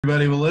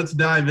Everybody, well, let's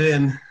dive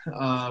in.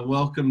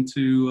 Welcome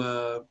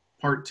to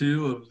part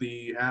two of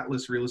the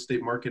Atlas Real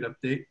Estate Market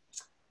Update.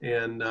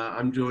 And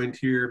I'm joined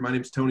here. My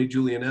name is Tony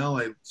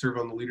Julianelle. I serve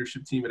on the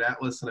leadership team at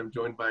Atlas, and I'm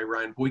joined by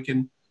Ryan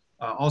Boykin,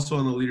 also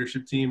on the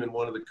leadership team and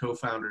one of the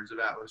co-founders of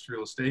Atlas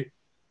Real Estate.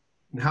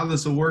 And how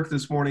this will work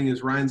this morning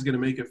is Ryan's going to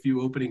make a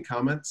few opening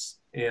comments,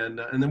 and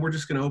then we're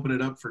just going to open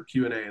it up for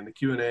Q&A. And the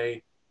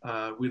Q&A,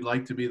 we'd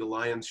like to be the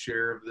lion's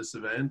share of this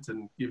event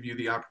and give you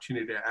the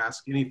opportunity to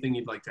ask anything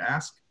you'd like to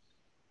ask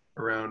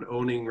around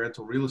owning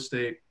rental real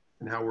estate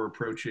and how we're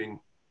approaching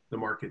the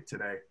market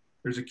today.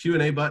 There's a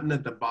Q&A button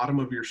at the bottom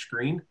of your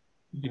screen.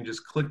 You can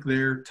just click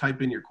there,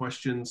 type in your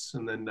questions,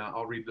 and then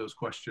I'll read those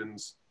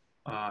questions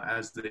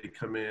as they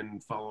come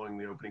in following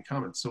the opening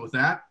comments. So with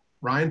that,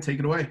 Ryan, take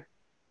it away.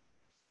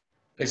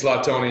 Thanks a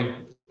lot, Tony.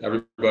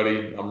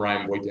 Everybody, I'm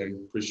Ryan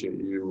Boykin. Appreciate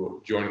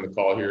you joining the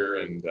call here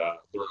and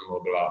learning a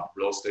little bit about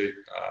real estate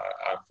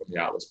from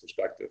the Atlas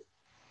perspective.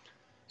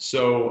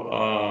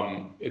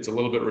 So it's a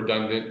little bit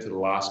redundant to the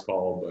last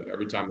call, but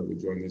every time that we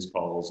join these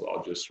calls,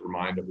 I'll just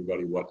remind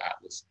everybody what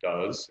Atlas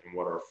does and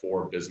what our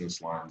four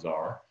business lines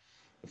are.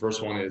 The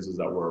first one is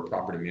that we're a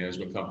property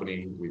management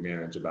company. We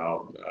manage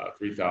about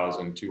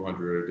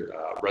 3,200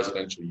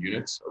 residential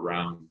units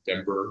around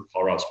Denver,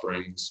 Colorado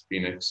Springs,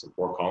 Phoenix, and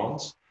Fort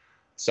Collins.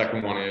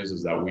 Second one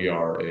is that we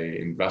are an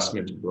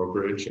investment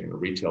brokerage and a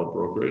retail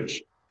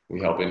brokerage. We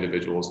help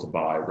individuals to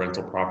buy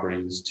rental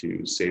properties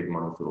to save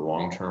money for the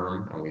long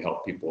term, and we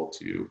help people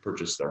to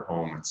purchase their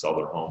home and sell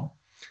their home.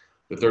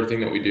 The third thing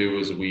that we do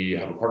is we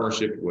have a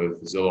partnership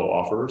with Zillow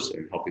Offers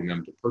in helping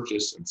them to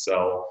purchase and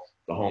sell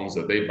the homes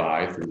that they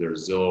buy through their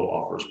Zillow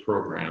Offers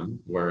program,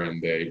 wherein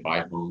they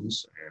buy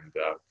homes and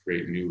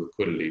create new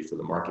liquidity for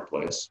the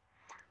marketplace.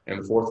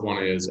 And the fourth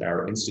one is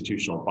our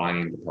institutional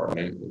buying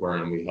department,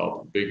 wherein we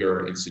help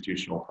bigger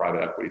institutional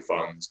private equity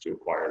funds to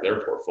acquire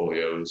their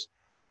portfolios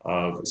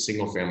of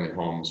single family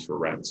homes for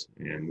rent.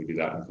 And we do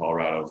that in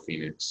Colorado,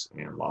 Phoenix,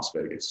 and Las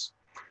Vegas.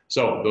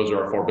 So those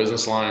are our four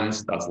business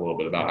lines. That's a little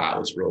bit about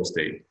Atlas Real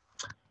Estate.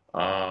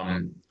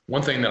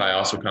 One thing that I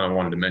also kind of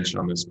wanted to mention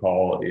on this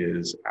call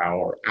is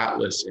our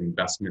Atlas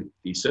investment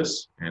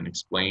thesis, and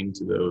explain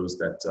to those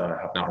that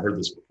have not heard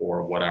this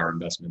before what our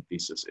investment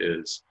thesis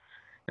is.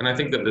 And I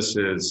think that this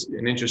is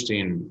an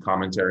interesting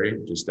commentary,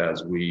 just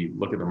as we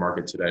look at the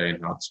market today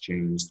and how it's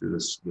changed through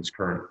this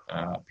current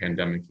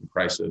pandemic and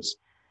crisis.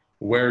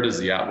 Where does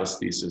the Atlas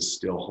thesis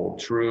still hold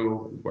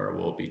true? Where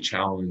will it be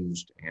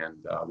challenged? And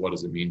what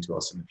does it mean to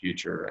us in the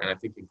future? And I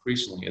think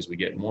increasingly, as we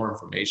get more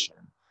information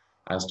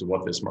as to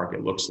what this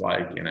market looks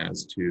like and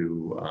as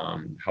to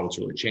how it's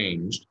really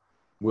changed,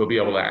 we'll be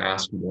able to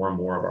ask more and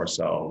more of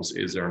ourselves,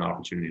 is there an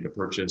opportunity to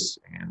purchase?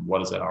 And what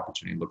does that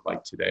opportunity look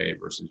like today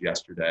versus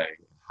yesterday?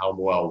 How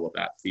well will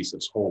that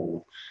thesis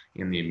hold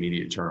in the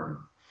immediate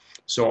term?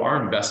 So our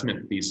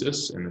investment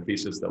thesis, and the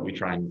thesis that we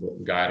try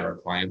and guide our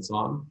clients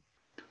on,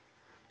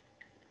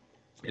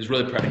 is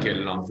really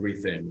predicated on three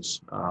things.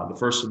 The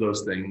first of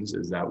those things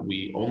is that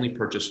we only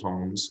purchase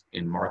homes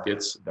in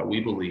markets that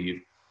we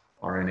believe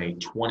are in a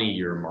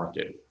 20-year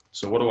market.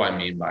 So what do I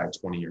mean by a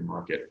 20-year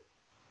market?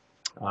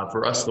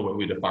 For us, the way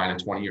we define a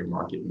 20-year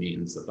market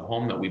means that the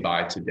home that we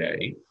buy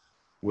today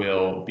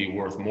will be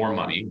worth more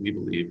money. We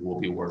believe will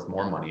be worth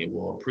more money. It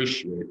will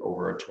appreciate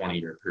over a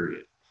 20-year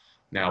period.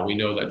 Now, we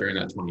know that during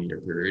that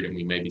 20-year period, and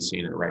we may be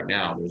seeing it right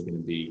now, there's going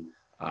to be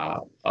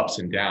ups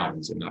and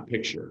downs in that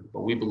picture.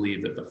 But we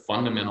believe that the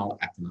fundamental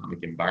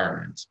economic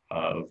environment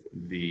of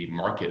the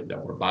market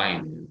that we're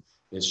buying in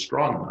is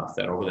strong enough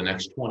that over the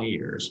next 20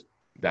 years,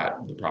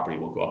 that the property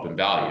will go up in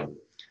value.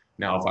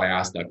 Now, if I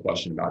ask that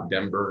question about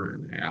Denver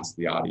and I ask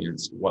the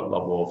audience, what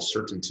level of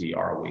certainty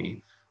are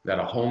we that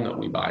a home that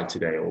we buy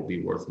today will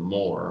be worth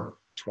more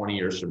 20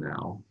 years from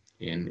now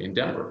in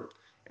Denver?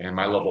 And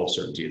my level of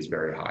certainty is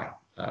very high,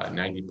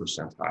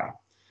 90% high.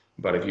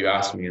 But if you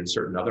ask me in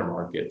certain other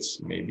markets,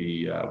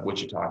 maybe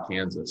Wichita,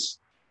 Kansas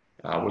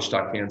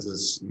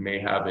may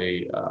have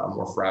a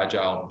more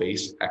fragile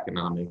base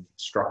economic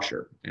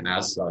structure. And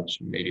as such,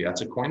 maybe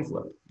that's a coin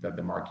flip that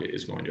the market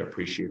is going to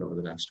appreciate over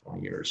the next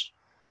 20 years.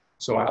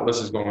 So Atlas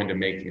is going to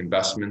make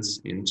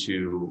investments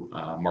into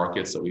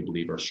markets that we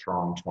believe are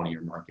strong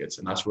 20-year markets.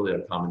 And that's really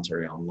a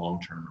commentary on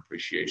long-term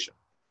appreciation.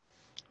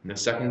 And the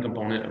second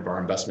component of our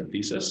investment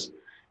thesis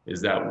is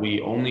that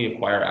we only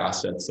acquire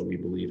assets that we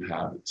believe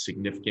have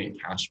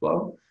significant cash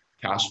flow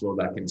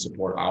that can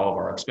support all of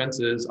our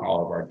expenses,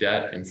 all of our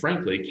debt, and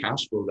frankly,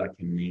 cash flow that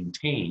can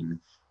maintain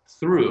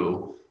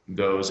through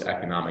those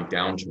economic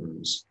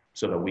downturns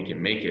so that we can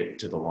make it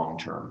to the long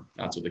term.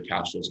 That's what the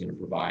cash flow is going to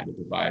provide. It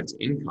provides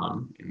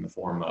income in the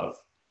form of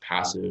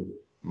passive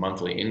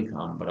monthly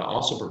income, but it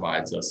also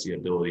provides us the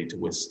ability to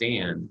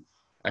withstand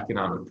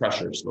economic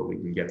pressures so that we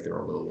can get there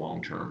over the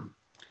long term.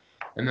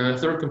 And then the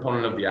third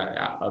component of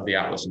the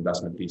Atlas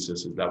investment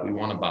thesis is that we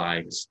want to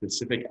buy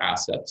specific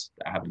assets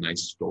that have a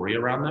nice story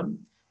around them,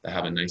 that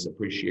have a nice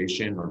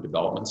appreciation or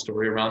development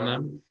story around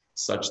them,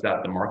 such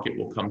that the market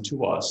will come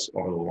to us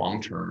over the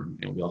long term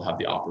and we'll have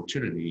the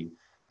opportunity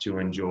to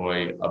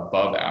enjoy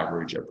above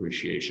average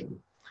appreciation.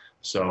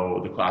 So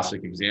the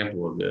classic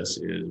example of this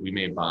is we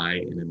may buy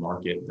in a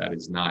market that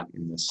is not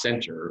in the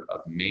center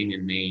of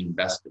main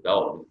best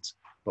development,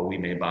 but we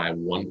may buy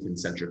one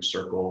concentric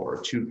circle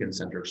or two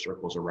concentric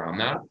circles around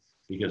that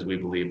because we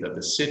believe that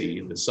the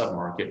city, the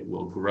submarket,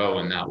 will grow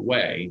in that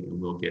way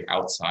and we'll get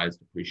outsized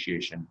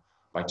appreciation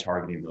by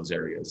targeting those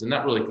areas. And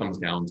that really comes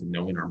down to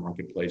knowing our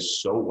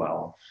marketplace so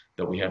well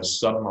that we have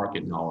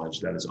submarket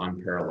knowledge that is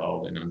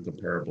unparalleled and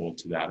uncomparable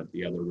to that of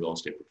the other real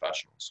estate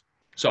professionals.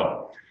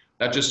 So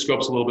that just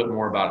scopes a little bit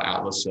more about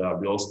Atlas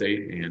Real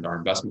Estate and our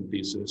investment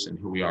thesis and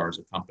who we are as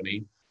a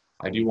company.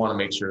 I do want to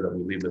make sure that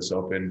we leave this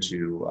open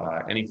to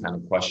any kind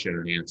of question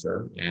or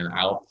answer, and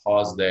I'll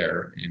pause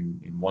there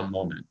in one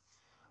moment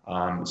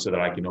so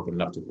that I can open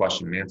it up to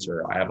question and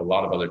answer. I have a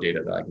lot of other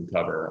data that I can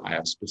cover. I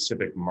have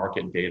specific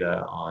market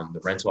data on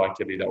the rental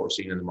activity that we're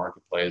seeing in the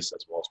marketplace,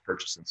 as well as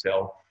purchase and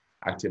sale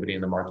activity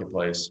in the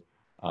marketplace.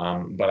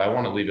 But I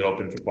want to leave it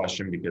open for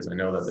question because I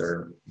know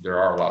that there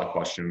are a lot of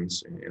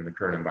questions in the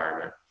current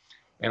environment.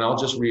 And I'll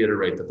just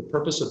reiterate that the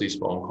purpose of these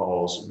phone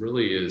calls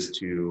really is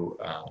to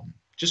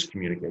just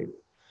communicate.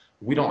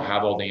 We don't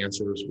have all the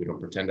answers. We don't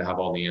pretend to have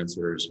all the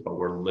answers, but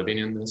we're living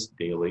in this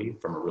daily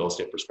from a real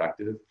estate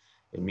perspective.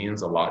 It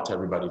means a lot to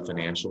everybody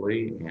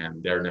financially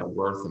and their net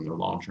worth and their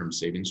long-term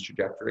savings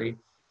trajectory.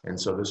 And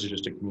so this is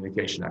just a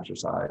communication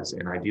exercise.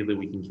 And ideally,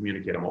 we can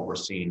communicate on what we're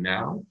seeing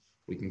now.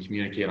 We can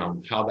communicate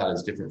on how that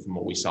is different from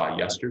what we saw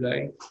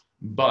yesterday.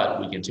 But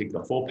we can take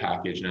the full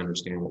package and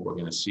understand what we're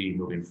going to see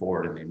moving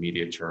forward in the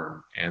immediate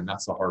term. And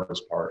that's the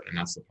hardest part. And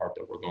that's the part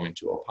that we're going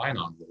to opine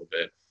on a little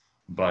bit.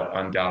 But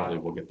undoubtedly,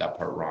 we'll get that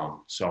part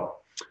wrong. So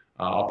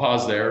I'll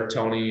pause there.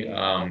 Tony,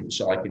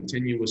 shall I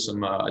continue with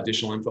some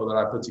additional info that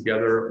I put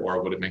together,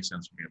 or would it make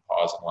sense for me to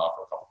pause and allow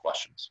for a couple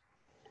questions?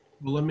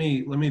 Well, let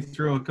me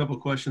throw a couple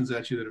questions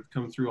at you that have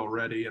come through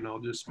already, and I'll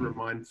just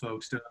remind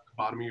folks down at the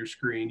bottom of your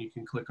screen, you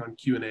can click on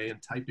Q&A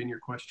and type in your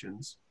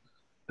questions.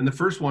 And the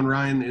first one,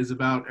 Ryan, is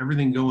about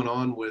everything going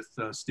on with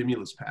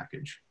stimulus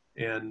package.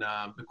 And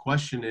the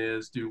question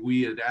is, do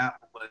we at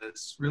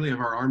Atlas really have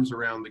our arms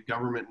around the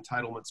government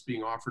entitlements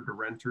being offered to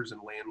renters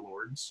and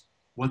landlords?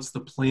 What's the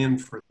plan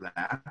for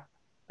that?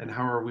 And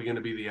how are we going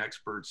to be the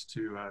experts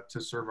to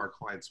serve our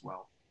clients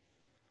well?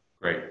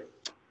 Great.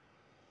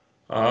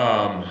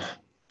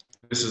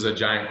 This is a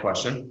giant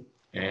question,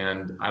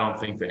 and I don't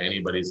think that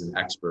anybody's an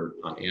expert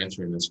on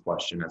answering this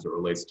question as it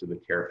relates to the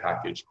care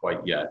package quite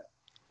yet.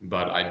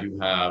 But I do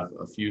have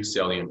a few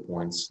salient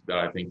points that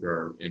I think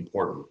are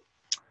important.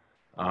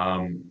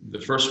 The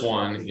first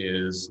one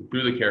is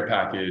through the care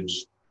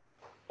package,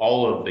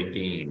 all of the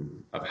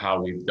game of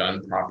how we've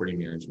done property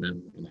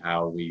management and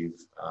how we've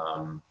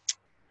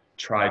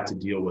tried to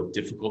deal with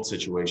difficult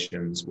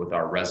situations with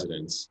our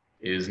residents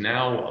is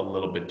now a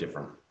little bit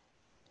different.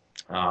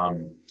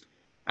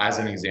 As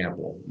an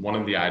example, one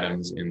of the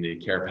items in the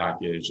care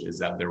package is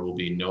that there will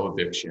be no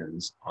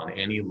evictions on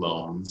any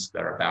loans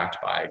that are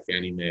backed by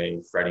Fannie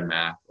Mae, Freddie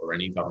Mac, or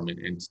any government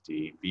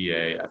entity,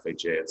 VA,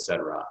 FHA, et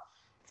cetera,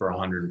 for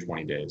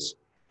 120 days.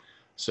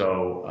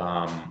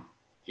 So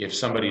if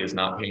somebody is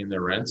not paying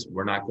their rent,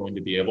 we're not going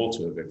to be able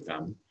to evict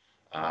them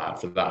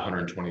for that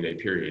 120-day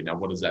period. Now,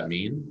 what does that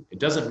mean? It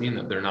doesn't mean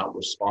that they're not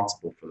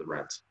responsible for the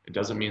rent. It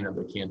doesn't mean that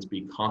there can't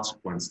be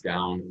consequence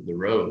down the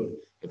road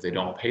if they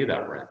don't pay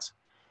that rent.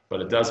 But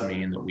it does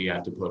mean that we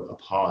have to put a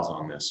pause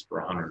on this for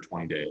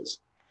 120 days.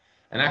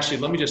 And actually,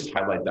 let me just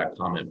highlight that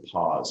comment,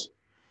 pause.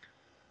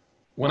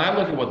 When I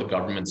look at what the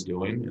government's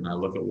doing and I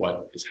look at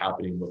what is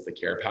happening with the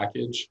care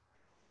package,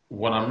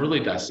 what I'm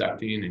really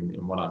dissecting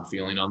and what I'm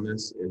feeling on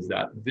this is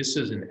that this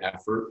is an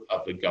effort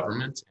of the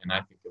government, and I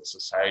think of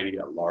society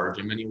at large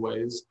in many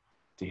ways,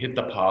 to hit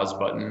the pause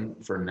button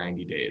for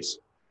 90 days.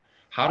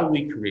 How do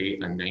we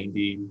create a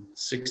 90,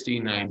 60,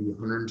 90,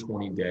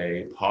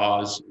 120-day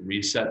pause,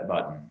 reset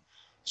button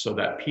so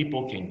that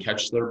people can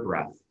catch their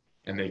breath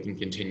and they can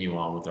continue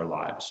on with their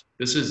lives?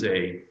 This is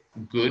a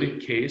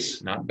good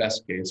case, not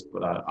best case,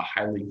 but a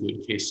highly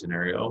good case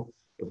scenario.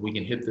 If we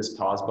can hit this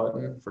pause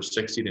button for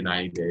 60 to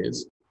 90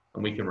 days,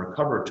 and we can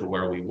recover to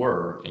where we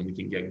were and we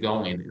can get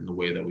going in the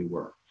way that we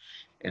were.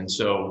 And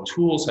so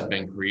tools have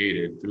been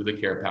created through the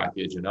care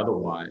package and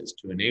otherwise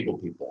to enable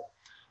people,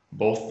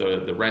 both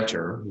the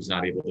renter who's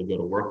not able to go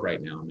to work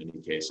right now in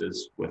many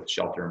cases with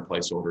shelter in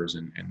place orders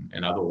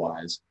and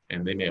otherwise,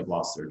 and they may have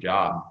lost their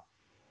job,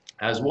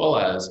 as well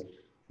as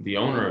the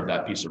owner of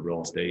that piece of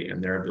real estate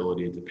and their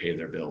ability to pay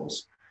their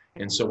bills.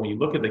 And so when you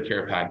look at the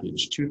care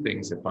package, two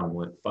things have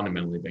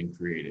fundamentally been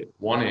created.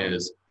 One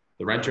is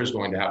the renter is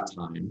going to have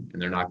time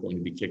and they're not going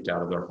to be kicked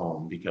out of their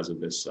home because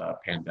of this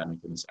pandemic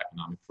and this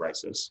economic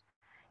crisis.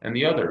 And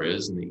the other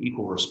is, in the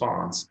equal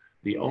response,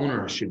 the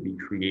owner should be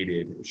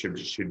created,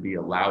 should be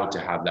allowed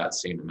to have that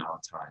same amount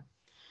of time.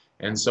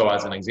 And so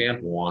as an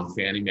example, on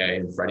Fannie Mae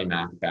and Freddie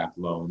Mac backed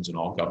loans and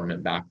all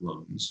government backed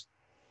loans,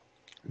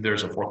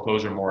 there's a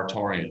foreclosure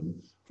moratorium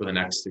for the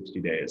next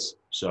 60 days.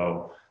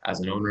 So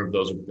as an owner of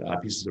those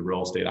pieces of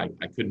real estate, I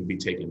couldn't be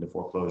taken to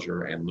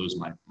foreclosure and lose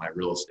my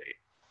real estate.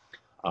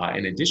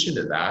 In addition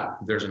to that,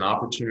 there's an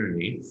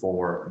opportunity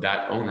for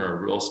that owner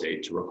of real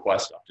estate to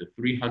request up to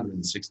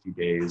 360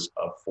 days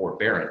of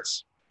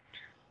forbearance.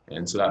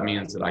 And so that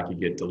means that I could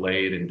get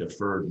delayed and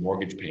deferred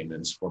mortgage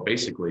payments for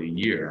basically a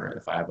year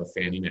if I have a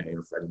Fannie Mae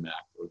or Freddie Mac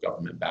or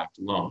government-backed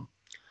loan.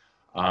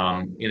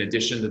 In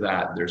addition to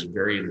that, there's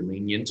very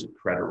lenient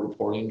credit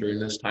reporting during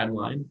this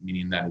timeline,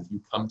 meaning that if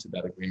you come to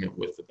that agreement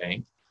with the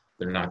bank,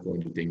 they're not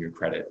going to ding your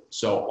credit.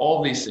 So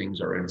all these things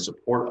are in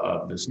support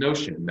of this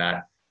notion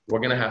that we're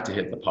going to have to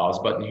hit the pause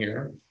button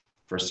here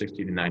for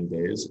 60 to 90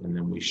 days, and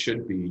then we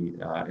should be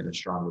in a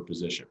stronger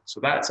position. So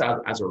that's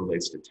as it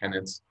relates to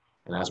tenants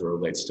and as it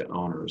relates to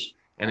owners.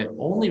 And it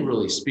only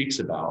really speaks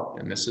about,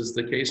 and this is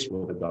the case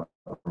with the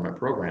government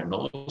program,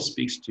 it only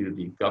speaks to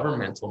the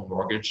governmental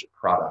mortgage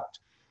product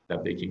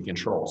that they can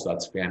control. So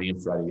that's Fannie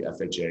and Freddie,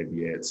 FHA,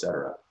 VA, et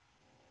cetera.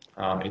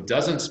 It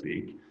doesn't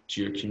speak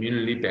to your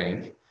community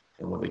bank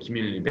and what the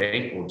community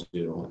bank will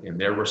do in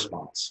their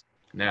response.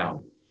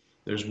 Now,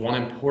 there's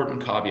one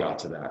important caveat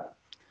to that.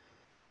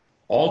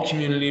 All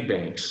community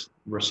banks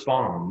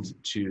respond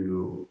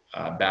to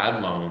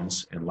bad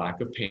loans and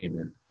lack of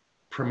payment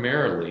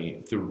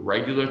primarily through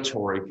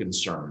regulatory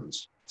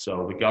concerns.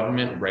 So the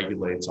government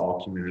regulates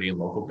all community and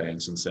local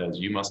banks and says,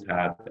 you must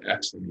have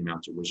X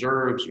amount of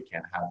reserves, you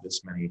can't have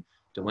this many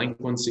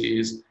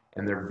delinquencies,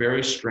 and they're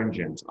very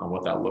stringent on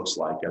what that looks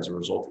like as a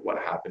result of what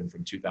happened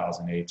from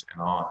 2008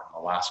 and on,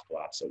 the last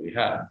collapse that we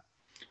had.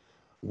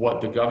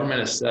 What the government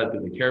has said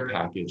through the care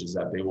package is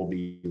that they will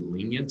be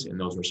lenient in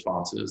those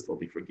responses. They'll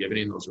be forgiving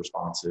in those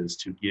responses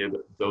to give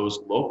those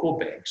local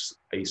banks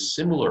a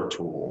similar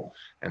tool.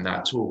 And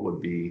that tool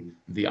would be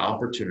the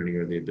opportunity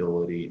or the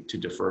ability to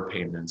defer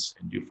payments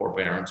and do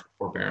forbearance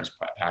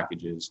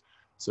packages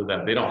so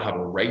that they don't have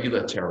a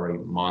regulatory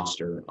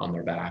monster on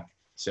their back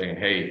saying,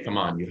 hey, come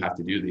on, you have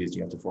to do these,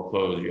 you have to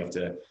foreclose, you have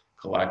to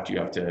collect, you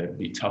have to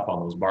be tough on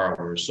those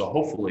borrowers. So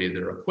hopefully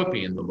they're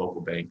equipping the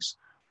local banks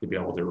to be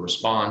able to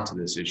respond to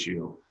this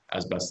issue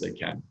as best they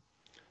can.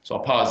 So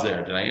I'll pause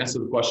there. Did I answer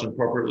the question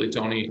appropriately,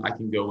 Tony? I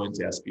can go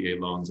into SBA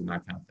loans and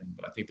that kind of thing,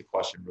 but I think the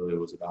question really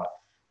was about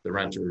the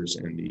renters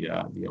and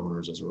the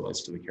owners as it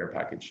relates to the care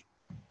package.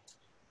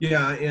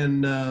 Yeah,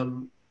 and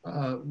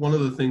one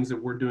of the things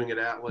that we're doing at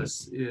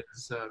Atlas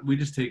is we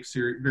just take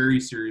very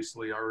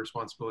seriously our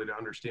responsibility to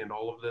understand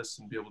all of this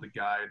and be able to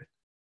guide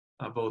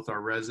both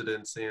our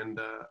residents and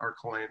our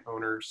client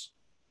owners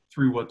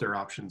through what their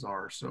options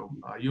are. So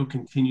you'll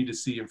continue to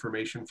see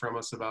information from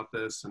us about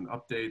this and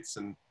updates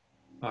and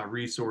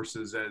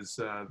resources as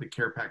the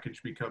care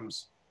package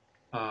becomes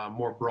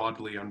more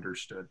broadly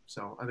understood.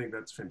 So I think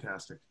that's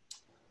fantastic.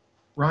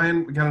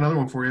 Ryan, we got another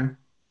one for you.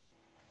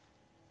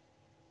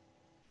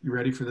 You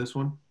ready for this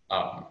one?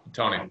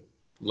 Tony,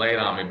 lay it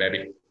on me,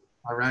 baby.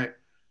 All right.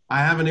 I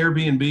have an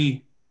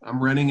Airbnb.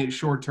 I'm renting it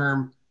short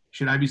term.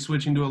 Should I be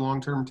switching to a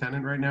long-term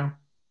tenant right now?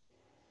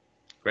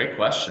 Great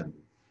question.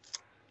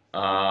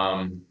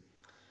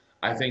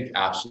 I think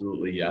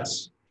absolutely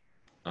yes.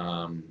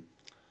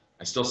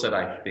 I still said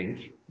I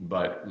think,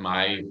 but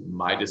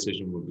my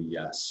decision would be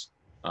yes.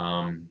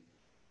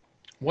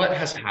 What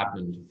has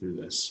happened through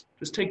this?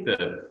 Just take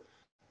the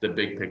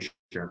big picture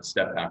and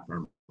step back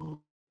for a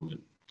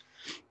moment.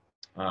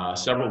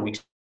 Several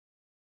weeks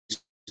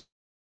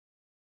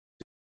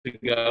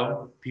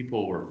ago,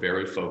 people were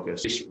very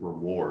focused.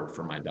 Reward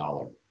for my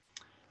dollar.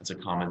 That's a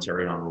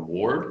commentary on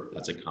reward.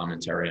 That's a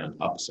commentary on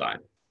upside.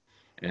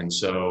 And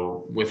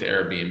so with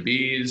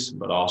Airbnbs,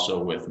 but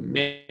also with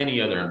many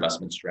other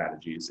investment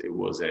strategies, it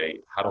was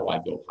how do I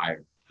go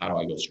higher? How do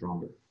I go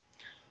stronger?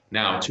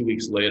 Now, 2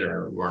 weeks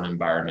later, we're in an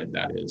environment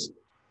that is,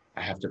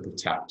 I have to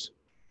protect.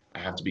 I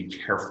have to be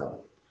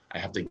careful. I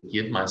have to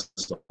give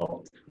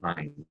myself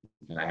time,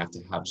 and I have to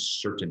have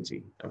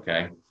certainty,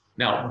 okay?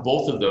 Now,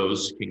 both of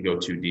those can go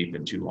too deep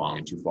and too long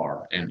and too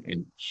far.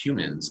 And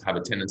humans have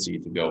a tendency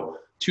to go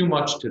too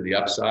much to the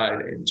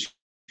upside and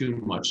too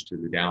much to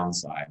the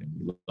downside. And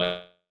we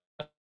let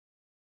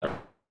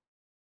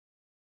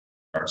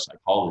our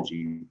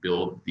psychology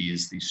build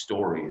these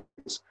stories,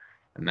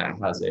 and that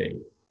has a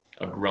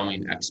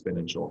growing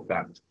exponential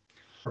effect.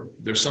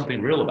 There's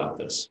something real about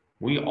this.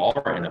 We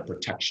are in a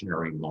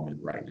protectionary moment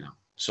right now.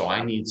 So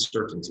I need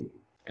certainty.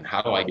 And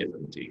how do I get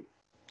certainty?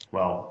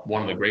 Well,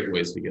 one of the great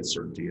ways to get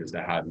certainty is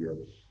to have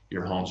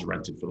your homes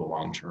rented for the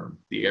long term.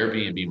 The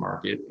Airbnb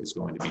market is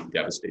going to be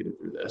devastated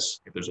through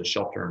this. If there's a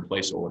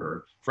shelter-in-place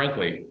order,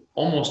 frankly,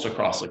 almost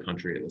across the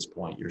country at this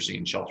point, you're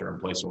seeing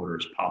shelter-in-place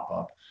orders pop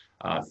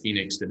up.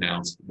 Phoenix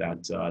announced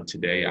that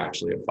today,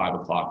 actually at 5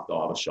 o'clock,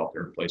 they'll have a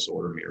shelter-in-place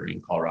order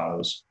mirroring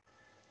Colorado's.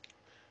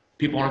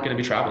 People aren't going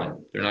to be traveling.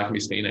 They're not going to be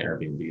staying at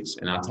Airbnbs.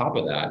 And on top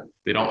of that,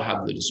 they don't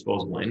have the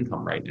disposable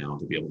income right now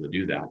to be able to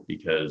do that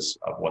because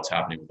of what's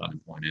happening with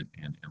unemployment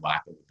and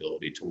lack of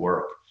ability to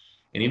work.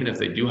 And even if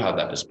they do have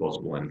that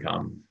disposable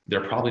income,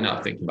 they're probably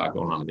not thinking about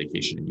going on a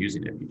vacation and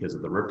using it because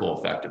of the ripple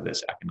effect of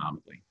this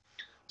economically.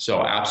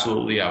 So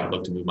absolutely, I would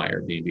look to move my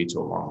Airbnb to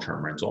a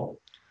long-term rental.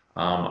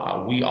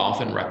 We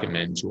often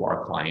recommend to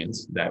our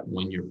clients that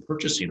when you're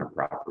purchasing a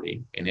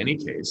property, in any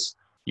case,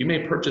 you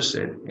may purchase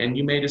it and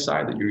you may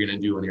decide that you're going to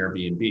do an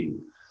Airbnb.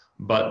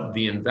 But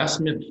the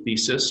investment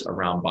thesis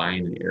around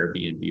buying an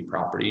Airbnb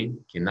property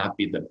cannot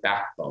be the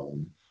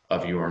backbone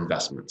of your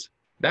investment.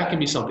 That can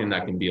be something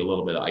that can be a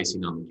little bit of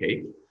icing on the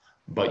cake,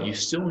 but you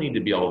still need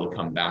to be able to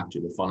come back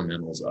to the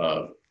fundamentals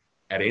of,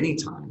 at any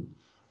time,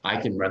 I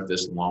can rent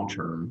this long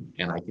term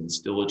and I can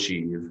still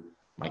achieve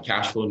my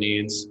cash flow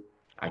needs.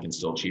 I can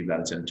still achieve that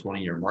it's in a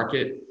 20-year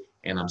market,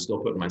 and I'm still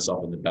putting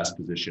myself in the best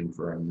position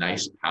for a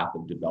nice path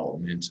of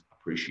development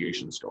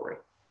appreciation story.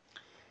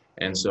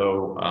 And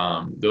so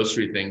those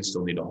three things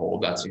still need to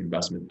hold. That's the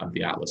investment of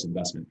the Atlas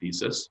investment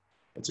thesis.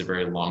 It's a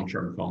very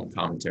long-term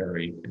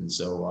commentary. And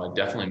so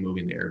definitely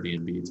moving the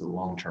Airbnb to the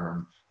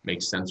long-term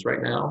makes sense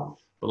right now.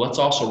 But let's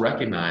also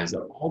recognize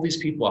that all these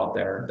people out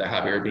there that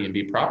have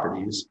Airbnb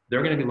properties,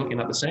 they're going to be looking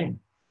at the same.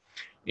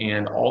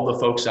 And all the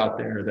folks out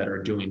there that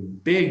are doing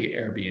big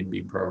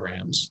Airbnb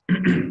programs,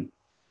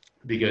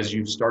 because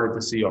you've started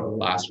to see over the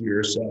last year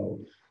or so,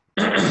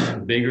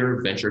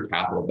 bigger venture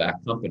capital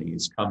backed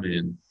companies come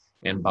in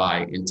and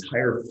buy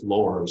entire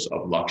floors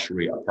of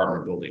luxury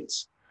apartment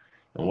buildings.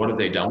 And what have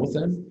they done with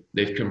them?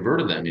 They've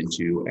converted them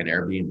into an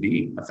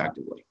Airbnb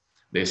effectively.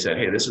 They said,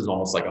 hey, this is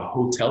almost like a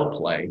hotel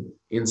play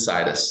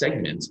inside a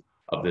segment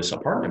of this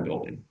apartment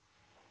building.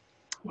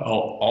 Well,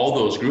 all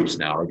those groups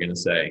now are going to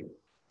say,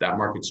 that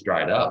market's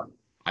dried up.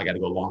 I got to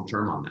go long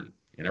term on that.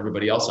 And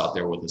everybody else out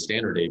there with a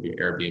standard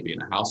Airbnb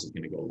in a house is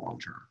going to go long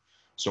term.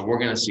 So we're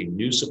going to see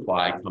new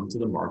supply come to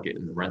the market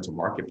in the rental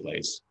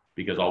marketplace,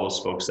 because all those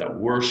folks that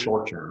were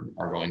short term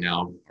are going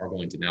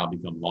to now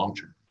become long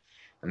term.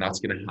 And that's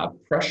going to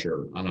have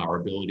pressure on our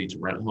ability to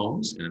rent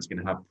homes, and it's going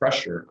to have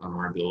pressure on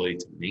our ability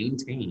to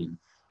maintain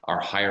our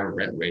higher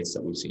rent rates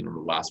that we've seen over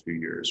the last few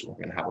years. We're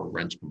going to have a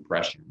rent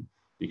compression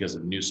because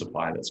of new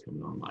supply that's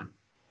coming online.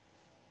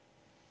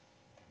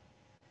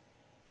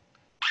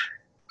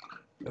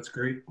 That's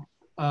great.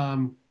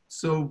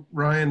 So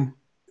Ryan,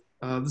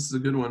 this is a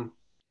good one.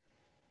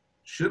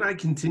 Should I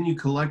continue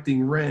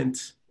collecting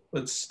rent,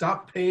 but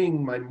stop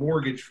paying my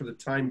mortgage for the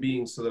time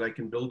being so that I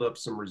can build up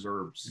some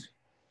reserves?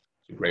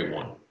 It's a great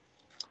one.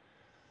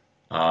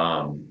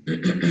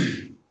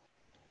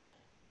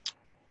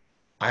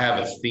 I have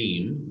a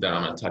theme that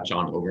I'm going to touch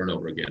on over and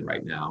over again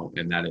right now,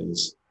 and that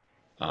is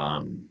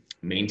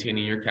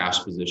maintaining your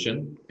cash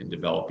position and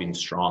developing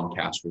strong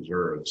cash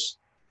reserves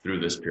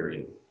through this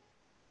period.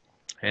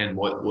 And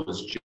what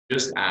was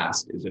just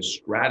asked is a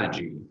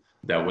strategy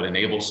that would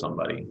enable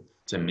somebody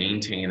to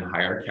maintain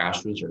higher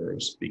cash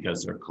reserves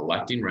because they're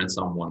collecting rents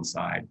on one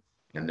side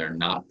and they're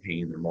not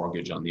paying their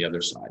mortgage on the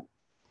other side.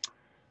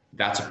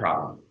 That's a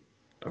problem,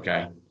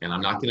 okay? And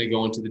I'm not going to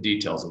go into the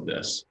details of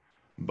this,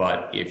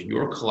 but if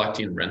you're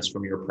collecting rents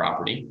from your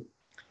property,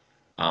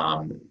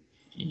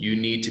 you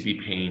need to be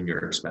paying your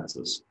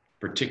expenses,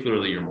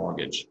 particularly your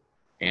mortgage.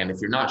 And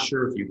if you're not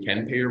sure if you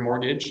can pay your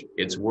mortgage,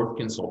 it's worth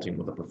consulting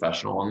with a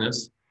professional on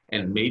this,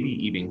 and maybe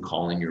even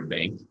calling your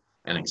bank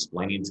and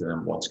explaining to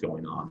them what's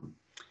going on.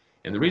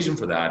 And the reason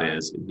for that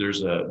is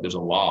there's a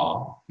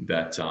law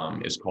that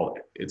is called,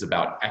 it's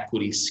about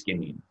equity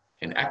skimming.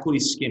 And equity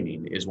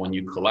skimming is when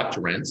you collect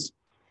rents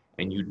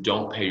and you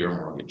don't pay your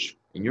mortgage.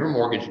 In your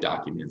mortgage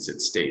documents,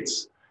 it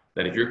states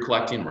that if you're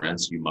collecting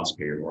rents, you must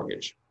pay your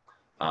mortgage.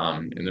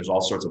 And there's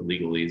all sorts of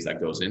legalese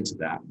that goes into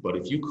that. But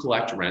if you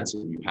collect rents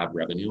and you have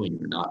revenue and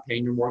you're not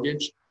paying your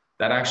mortgage,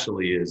 that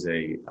actually is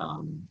a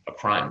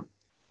crime.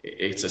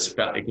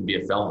 It can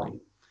be a felony.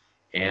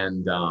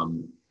 And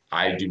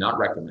I do not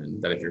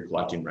recommend that if you're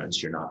collecting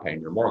rents, you're not paying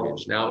your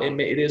mortgage. Now,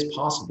 it is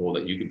possible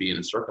that you could be in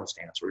a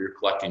circumstance where you're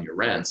collecting your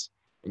rents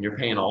and you're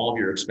paying all of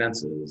your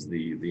expenses,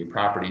 the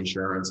property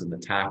insurance and the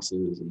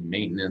taxes and the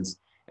maintenance,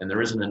 and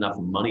there isn't enough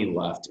money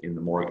left in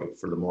the mortgage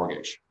for the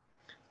mortgage.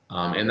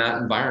 In that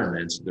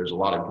environment, there's a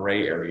lot of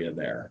gray area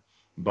there.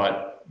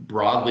 But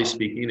broadly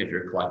speaking, if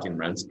you're collecting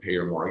rents, pay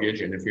your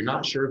mortgage. And if you're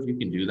not sure if you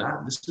can do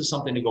that, this is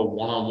something to go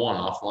one-on-one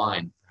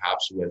offline,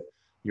 perhaps with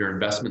your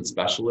investment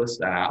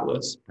specialist at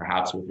Atlas,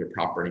 perhaps with your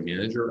property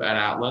manager at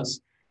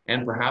Atlas,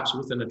 and perhaps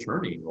with an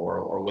attorney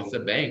or with a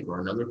bank or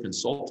another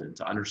consultant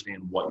to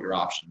understand what your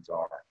options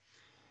are.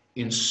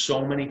 In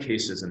so many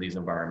cases in these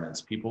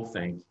environments, people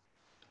think,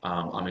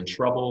 I'm in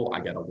trouble, I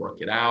got to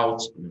work it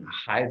out, I'm going to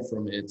hide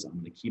from it, I'm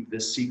going to keep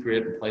this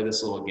secret and play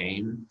this little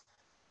game.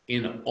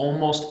 In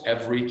almost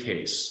every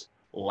case,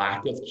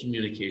 lack of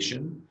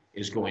communication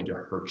is going to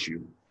hurt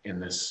you in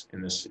this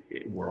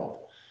world.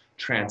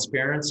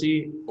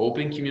 Transparency,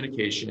 open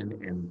communication,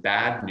 and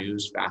bad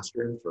news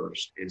faster and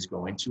first is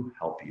going to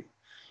help you.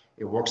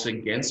 It works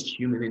against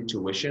human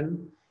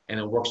intuition, and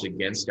it works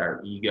against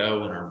our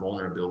ego and our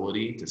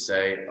vulnerability to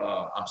say,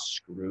 I'm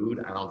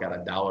screwed, I don't got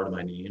a dollar to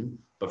my name.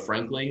 But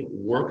frankly,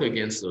 work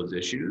against those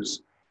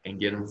issues and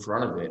get in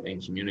front of it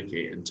and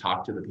communicate and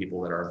talk to the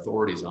people that are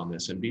authorities on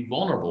this and be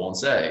vulnerable and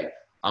say,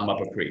 I'm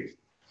up a creek.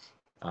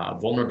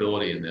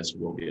 Vulnerability in this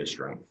will be a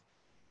strength.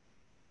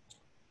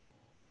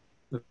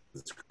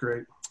 That's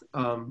great.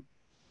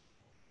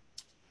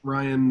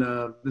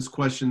 Ryan, this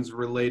question's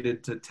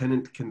related to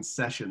tenant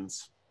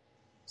concessions.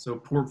 So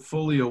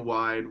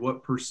portfolio-wide,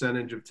 what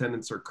percentage of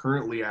tenants are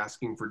currently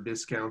asking for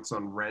discounts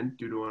on rent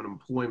due to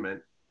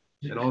unemployment?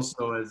 And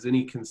also, as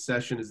any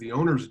concession is the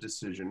owner's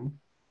decision,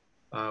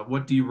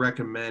 what do you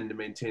recommend to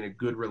maintain a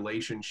good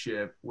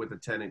relationship with a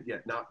tenant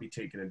yet not be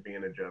taken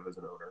advantage of as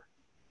an owner?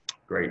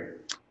 Great.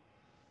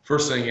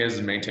 First thing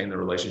is maintain the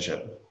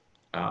relationship.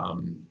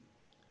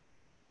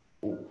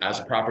 As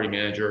a property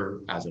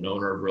manager, as an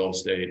owner of real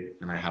estate,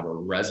 and I have a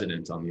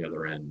resident on the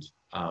other end,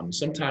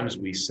 sometimes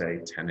we say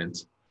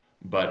tenant,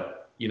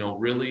 but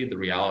really the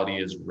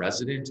reality is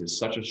resident is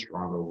such a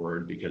stronger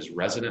word because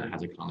resident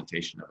has a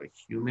connotation of a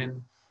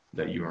human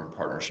that you are in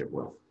partnership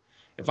with.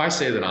 If I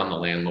say that I'm the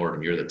landlord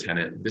and you're the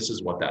tenant, this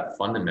is what that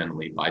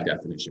fundamentally by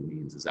definition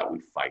means, is that we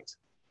fight.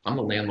 I'm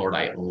the landlord,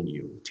 I own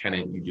you.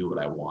 Tenant, you do what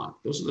I want.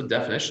 Those are the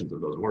definitions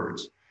of those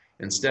words.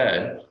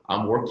 Instead,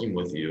 I'm working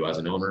with you as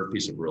an owner of a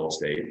piece of real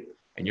estate,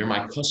 and you're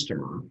my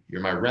customer,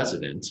 you're my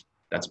resident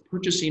that's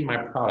purchasing my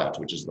product,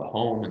 which is the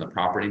home and the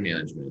property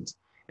management.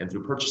 And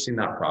through purchasing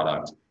that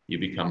product, you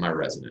become my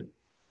resident.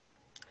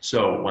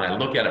 So when I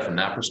look at it from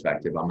that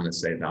perspective, I'm going to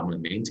say that I'm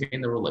going to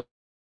maintain the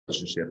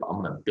relationship.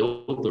 I'm going to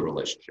build the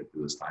relationship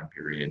through this time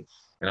period,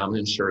 and I'm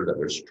going to ensure that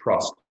there's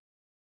trust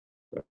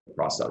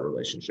across that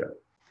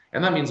relationship.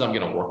 And that means I'm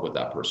going to work with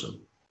that person.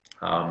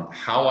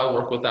 How I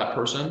work with that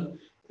person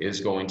is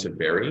going to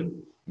vary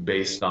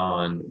based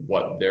on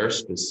what their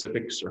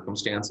specific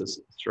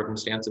circumstances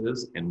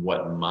and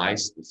what my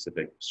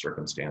specific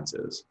circumstance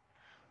is.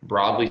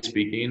 Broadly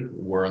speaking,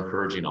 we're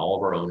encouraging all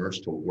of our owners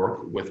to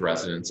work with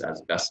residents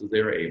as best as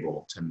they're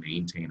able to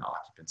maintain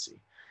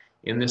occupancy.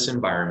 In this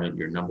environment,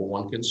 your number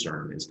one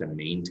concern is to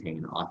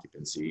maintain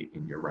occupancy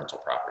in your rental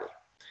property.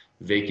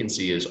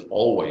 Vacancy is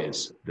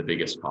always the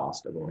biggest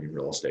cost of owning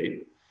real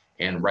estate.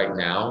 And right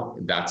now,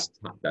 that's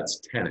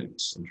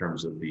 10x in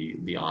terms of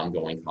the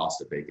ongoing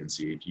cost of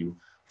vacancy if you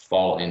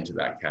fall into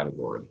that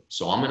category.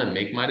 So I'm going to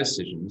make my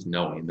decisions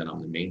knowing that I'm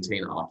going to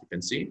maintain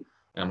occupancy.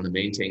 I'm going to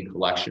maintain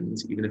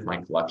collections, even if my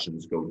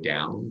collections go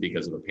down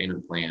because of a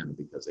payment plan,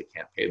 because they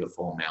can't pay the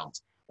full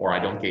amount, or I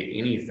don't get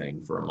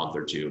anything for a month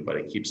or two, but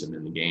it keeps them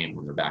in the game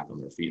when they're back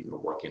on their feet and they're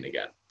working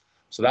again.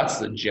 So that's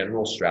the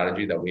general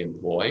strategy that we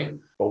employ,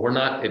 but we're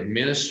not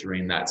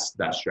administering that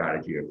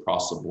strategy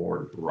across the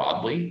board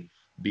broadly,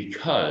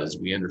 because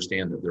we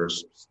understand that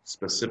there's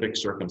specific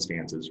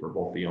circumstances for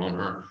both the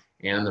owner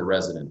and the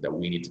resident that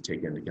we need to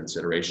take into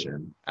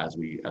consideration as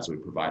we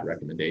provide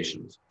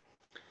recommendations.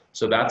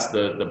 So that's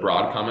the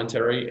broad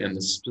commentary, and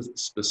the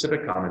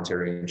specific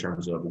commentary in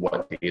terms of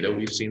what data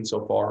we've seen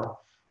so far.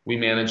 We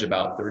manage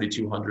about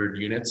 3,200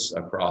 units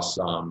across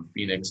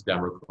Phoenix,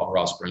 Denver,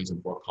 Colorado Springs,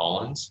 and Fort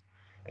Collins.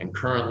 And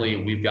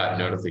currently we've got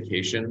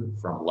notification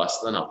from less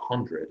than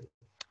 100,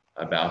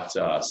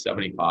 about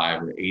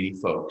 75 or 80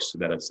 folks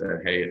that have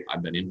said, hey,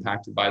 I've been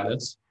impacted by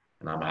this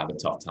and I'm having a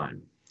tough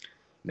time.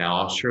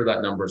 Now, I'm sure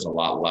that number is a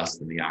lot less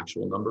than the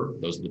actual number.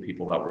 Those are the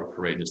people that were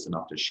courageous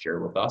enough to share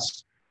with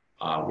us.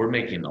 We're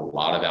making a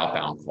lot of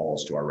outbound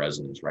calls to our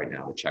residents right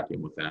now to check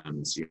in with them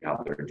and see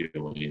how they're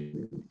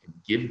doing and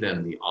give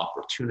them the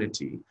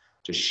opportunity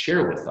to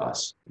share with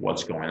us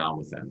what's going on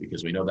with them,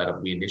 because we know that if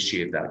we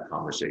initiate that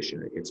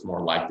conversation, it's more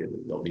likely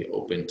that they'll be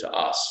open to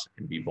us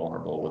and be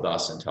vulnerable with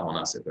us and telling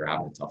us if they're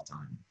having a tough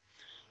time.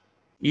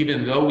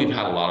 Even though we've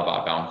had a lot of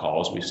outbound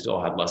calls, we still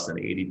had less than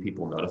 80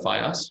 people notify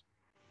us.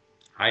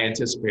 I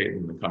anticipate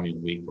in the coming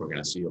week, we're going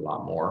to see a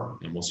lot more,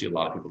 and we'll see a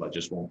lot of people that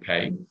just won't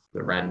pay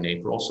their rent in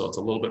April. So it's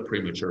a little bit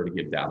premature to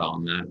give data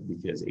on that,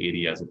 because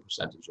 80 as a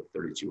percentage of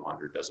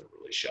 3,200 doesn't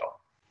really show.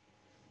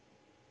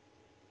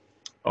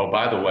 Oh,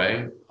 by the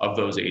way, of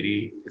those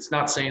 80, it's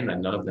not saying that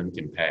none of them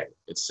can pay.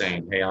 It's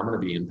saying, hey, I'm going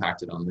to be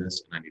impacted on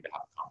this and I need to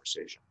have a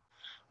conversation.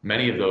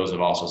 Many of those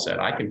have also said,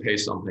 I can pay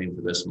something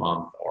for this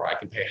month, or I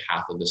can pay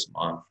half of this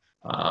month,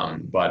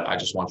 but I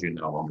just want you to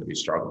know I'm going to be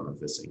struggling if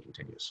this thing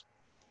continues.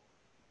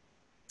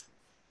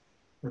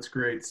 That's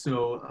great.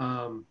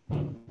 So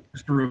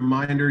just a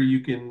reminder, you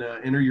can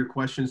enter your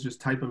questions,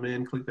 just type them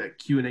in, click that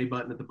Q&A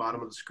button at the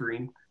bottom of the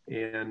screen,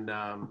 and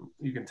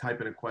you can type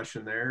in a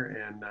question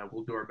there, and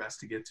we'll do our best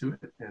to get to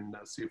it and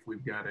see if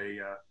we've got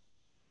a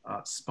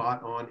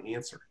spot on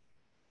answer.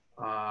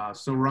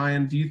 So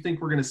Ryan, do you think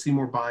we're going to see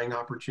more buying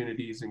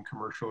opportunities in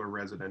commercial or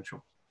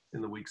residential in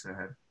the weeks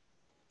ahead?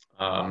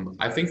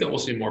 I think that we'll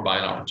see more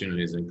buying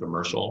opportunities in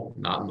commercial,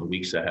 not in the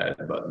weeks ahead,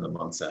 but in the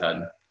months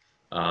ahead.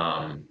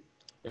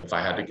 If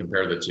I had to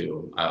compare the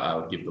two, I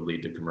would give the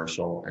lead to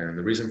commercial. And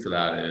the reason for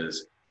that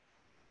is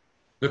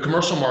the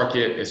commercial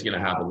market is going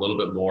to have a little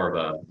bit more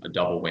of a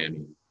double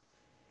whammy.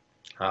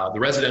 The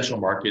residential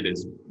market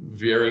is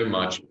very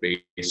much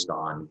based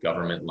on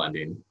government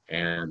lending,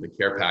 and the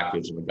care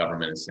package and the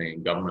government is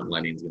saying government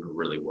lending is going to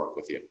really work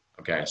with you.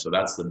 Okay, so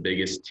that's the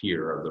biggest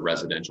tier of the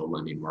residential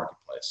lending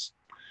marketplace.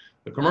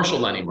 The commercial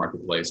lending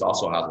marketplace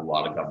also has a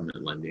lot of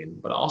government lending,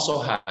 but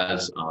also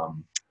has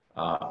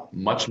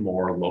much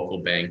more local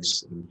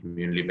banks and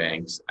community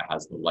banks. It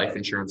has the life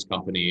insurance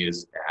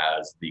companies, it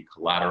has the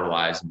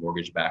collateralized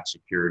mortgage-backed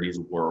securities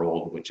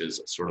world, which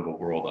is sort of a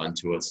world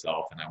unto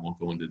itself, and I won't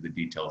go into the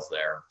details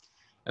there.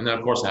 And then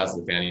of course it has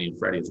the Fannie and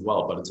Freddie as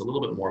well, but it's a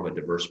little bit more of a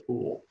diverse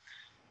pool.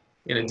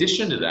 In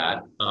addition to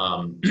that,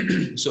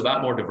 so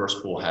that more diverse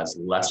pool has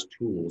less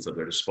tools at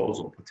their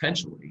disposal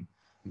potentially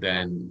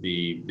than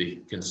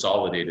the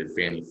consolidated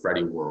Fannie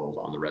Freddie world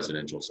on the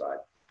residential side.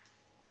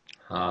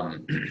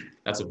 Um,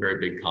 that's a very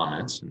big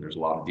comment, and there's a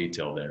lot of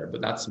detail there,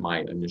 but that's my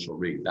initial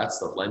read. That's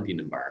the lending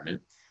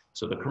environment.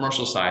 So the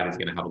commercial side is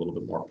going to have a little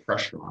bit more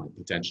pressure on it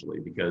potentially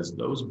because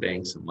those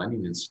banks and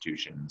lending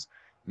institutions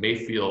may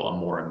feel a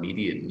more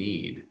immediate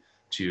need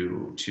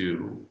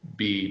to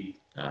be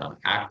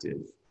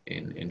active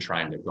in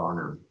trying to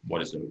garner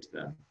what is owed to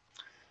them.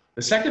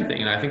 The second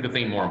thing, and I think the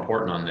thing more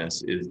important on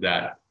this, is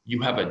that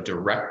you have a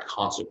direct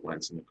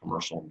consequence in the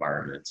commercial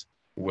environment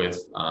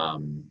with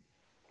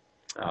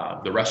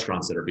the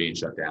restaurants that are being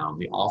shut down,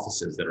 the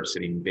offices that are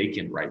sitting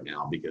vacant right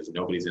now because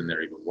nobody's in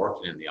there even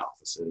working in the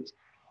offices,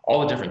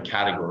 all the different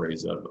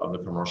categories of the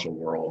commercial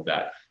world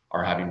that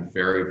are having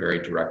very, very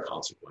direct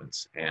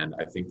consequence. And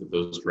I think that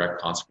those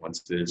direct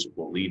consequences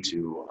will lead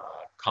to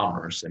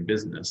commerce and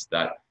business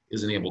that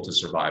isn't able to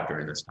survive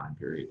during this time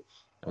period.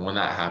 And when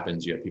that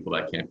happens, you have people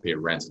that can't pay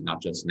rent,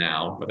 not just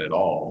now, but at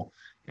all.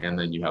 And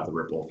then you have the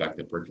ripple effect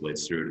that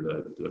percolates through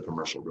to the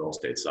commercial real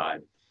estate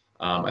side.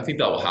 I think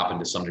that will happen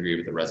to some degree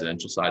with the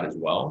residential side as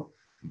well.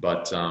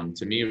 But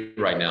to me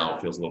right now,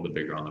 it feels a little bit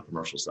bigger on the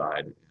commercial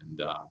side,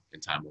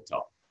 and time will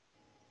tell.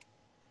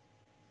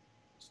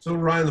 So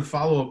Ryan, the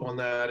follow-up on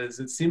that is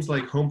it seems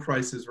like home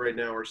prices right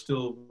now are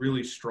still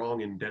really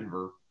strong in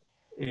Denver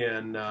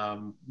and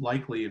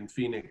likely in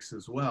Phoenix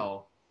as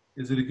well.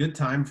 Is it a good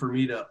time for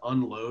me to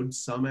unload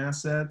some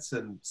assets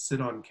and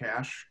sit on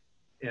cash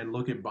and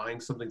look at buying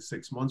something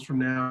 6 months from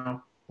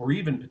now, or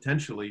even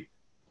potentially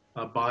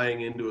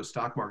buying into a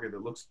stock market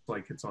that looks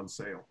like it's on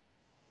sale?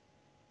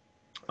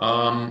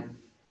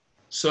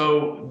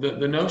 So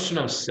the notion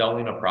of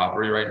selling a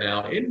property right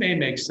now, it may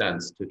make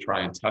sense to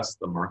try and test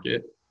the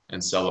market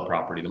and sell a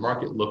property. The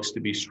market looks to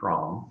be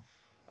strong,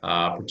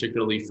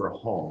 particularly for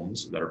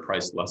homes that are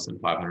priced less than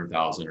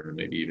 $500,000 or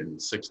maybe even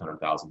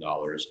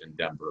 $600,000 in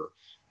Denver,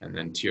 and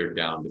then tiered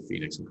down to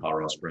Phoenix and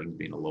Colorado Springs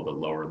being a little bit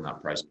lower than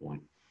that price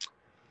point.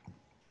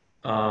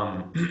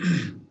 I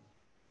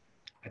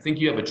think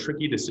you have a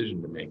tricky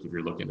decision to make if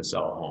you're looking to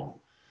sell a home.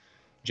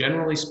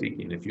 Generally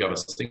speaking, if you have a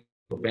single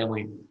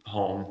family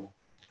home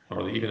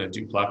or even a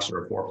duplex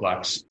or a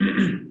fourplex,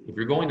 if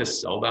you're going to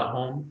sell that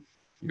home,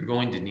 you're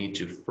going to need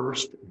to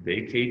first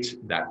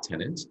vacate that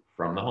tenant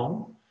from the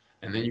home,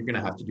 and then you're going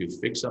to have to do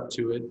fix up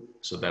to it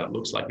so that it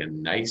looks like a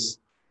nice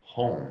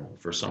home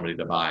for somebody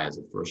to buy as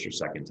a first or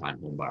second time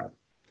home buyer.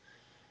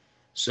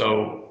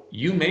 So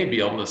you may be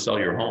able to sell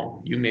your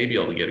home. You may be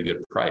able to get a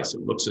good price.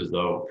 It looks as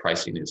though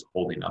pricing is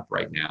holding up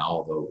right now,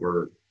 although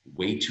we're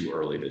way too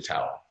early to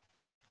tell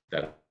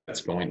that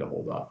that's going to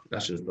hold up.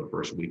 That's just the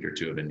first week or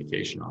two of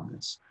indication on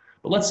this.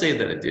 But let's say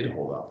that it did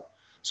hold up.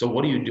 So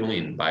what are you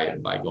doing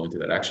by going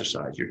through that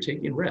exercise? You're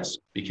taking risk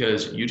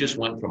because you just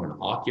went from an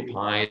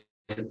occupied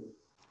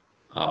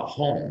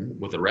home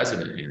with a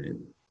resident in it.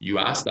 You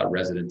asked that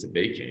resident to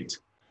vacate.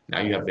 Now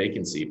you have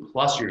vacancy,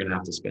 plus you're going to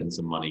have to spend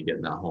some money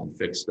getting that home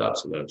fixed up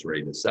so that it's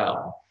ready to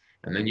sell.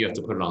 And then you have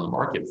to put it on the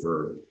market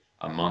for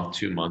a month,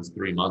 2 months,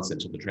 3 months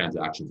until the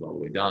transaction's all the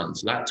way done.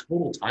 So that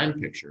total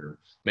time picture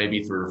may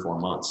be 3 or 4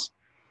 months.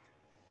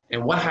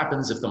 And what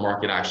happens if the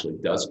market actually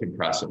does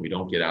compress and we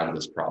don't get out of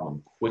this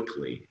problem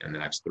quickly in the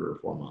next 3 or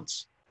 4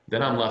 months?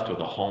 Then I'm left with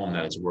a home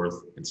that is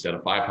worth, instead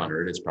of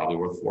 500, it's probably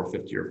worth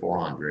 450 or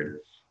 400.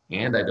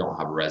 And I don't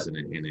have a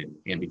resident in it.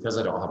 And because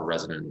I don't have a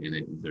resident in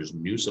it, there's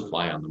new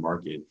supply on the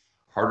market,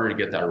 harder to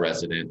get that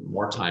resident,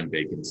 more time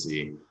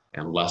vacancy,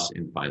 and less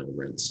in final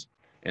rents.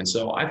 And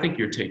so I think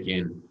you're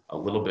taking a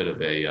little bit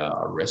of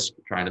a risk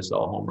trying to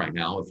sell a home right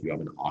now if you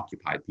have an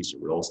occupied piece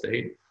of real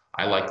estate.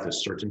 I like the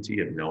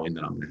certainty of knowing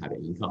that I'm going to have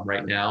income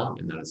right now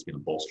and that it's going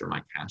to bolster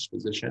my cash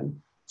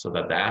position so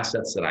that the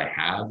assets that I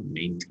have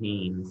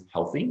maintain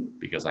healthy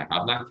because I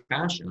have that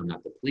cash and I'm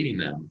not depleting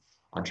them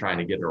on trying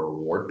to get a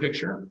reward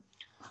picture.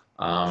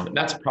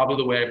 That's probably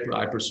the way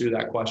I pursue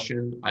that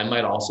question. I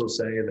might also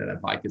say that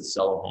if I could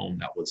sell a home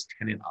that was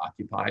tenant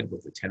occupied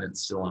with the tenant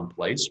still in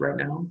place right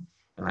now,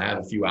 and I have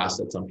a few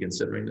assets I'm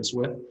considering this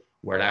with,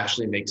 where it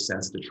actually makes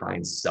sense to try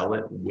and sell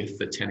it with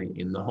the tenant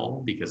in the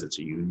home because it's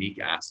a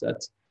unique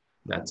asset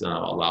that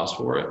allows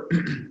for it,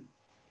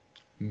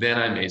 then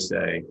I may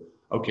say,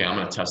 okay, I'm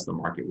going to test the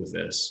market with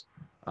this.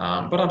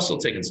 But I'm still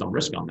taking some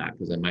risk on that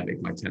because I might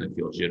make my tenant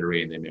feel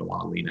jittery and they may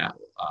want to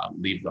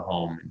leave the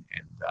home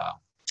and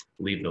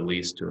leave the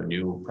lease to a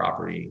new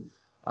property.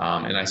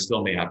 And I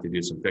still may have to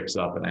do some fix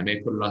up and I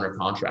may put it under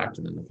contract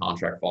and then the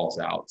contract falls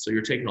out. So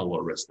you're taking a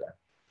little risk there.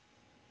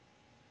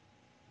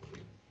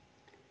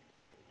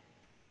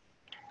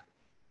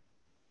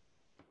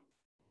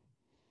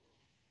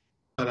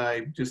 But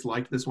I just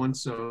liked this one.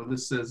 So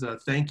this says,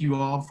 thank you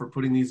all for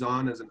putting these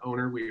on as an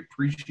owner. We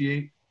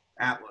appreciate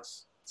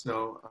Atlas.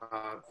 So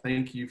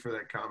thank you for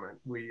that comment.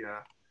 We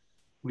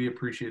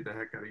appreciate the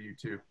heck out of you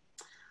too.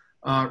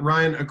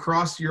 Ryan,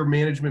 across your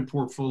management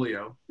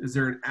portfolio, is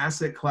there an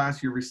asset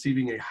class you're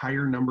receiving a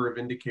higher number of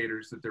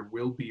indicators that there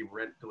will be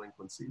rent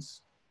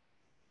delinquencies?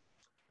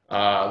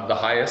 The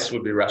highest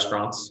would be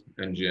restaurants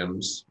and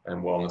gyms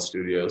and wellness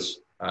studios.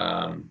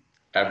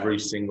 Every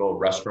single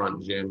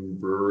restaurant, gym,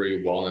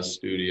 brewery, wellness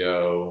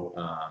studio,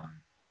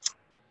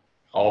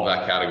 all of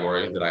that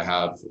category that I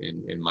have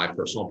in my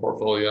personal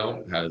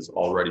portfolio has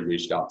already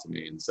reached out to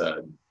me and said,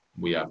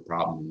 we have a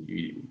problem,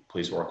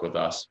 please work with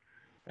us.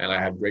 And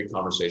I had great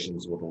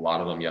conversations with a lot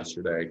of them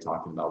yesterday,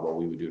 talking about what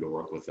we would do to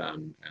work with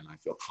them. And I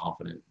feel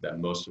confident that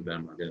most of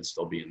them are going to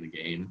still be in the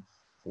game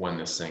when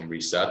this thing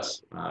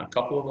resets. A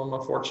couple of them,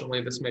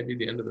 unfortunately, this may be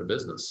the end of their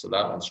business. So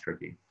that one's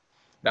tricky.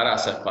 That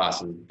asset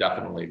class is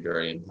definitely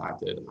very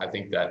impacted. I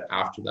think that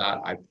after that,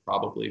 I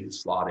probably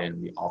slot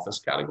in the office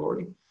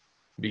category,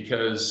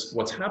 because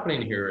what's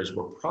happening here is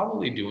we're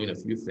probably doing a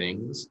few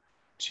things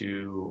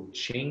to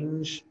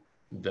change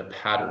the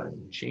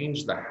pattern,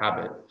 change the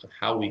habit of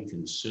how we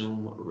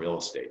consume real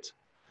estate.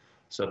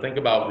 So think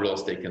about real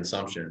estate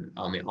consumption.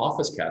 On the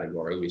office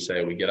category, we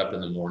say we get up in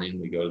the morning,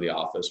 we go to the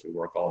office, we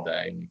work all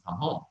day, and we come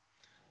home.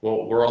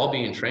 Well, we're all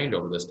being trained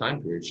over this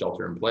time period,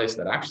 shelter in place,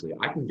 that actually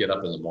I can get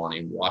up in the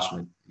morning, wash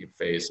my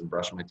face and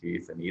brush my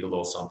teeth and eat a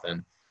little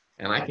something,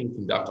 and I can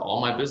conduct all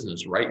my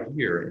business right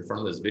here in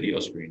front of this video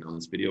screen on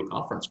this video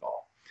conference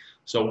call.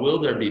 So will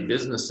there be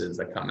businesses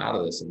that come out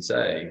of this and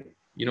say,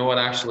 you know what,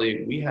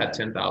 actually, we had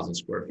 10,000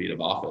 square feet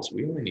of office.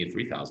 We only need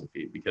 3,000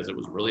 feet because it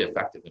was really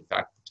effective. In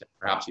fact,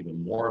 perhaps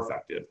even more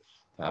effective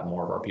to have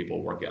more of our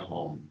people work at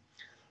home.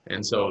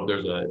 And so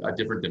there's a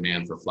different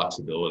demand for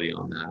flexibility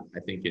on that. I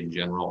think in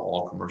general,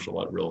 all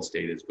commercial real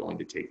estate is going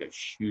to take a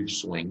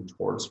huge swing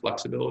towards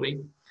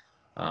flexibility.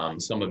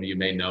 Some of you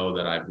may know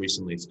that I've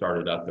recently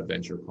started up a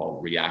venture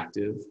called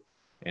Reactive.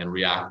 And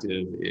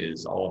Reactive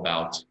is all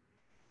about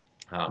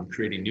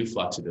creating new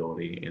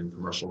flexibility in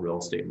commercial real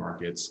estate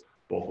markets,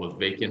 both with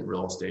vacant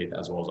real estate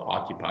as well as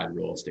occupied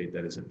real estate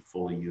that isn't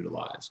fully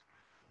utilized.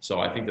 So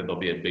I think that there'll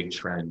be a big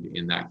trend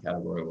in that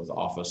category with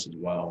office as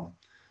well.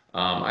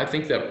 I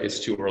think that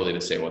it's too early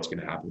to say what's going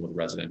to happen with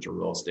residential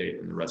real estate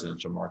and the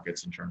residential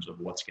markets in terms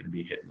of what's going to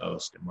be hit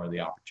most and where the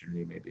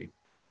opportunity may be.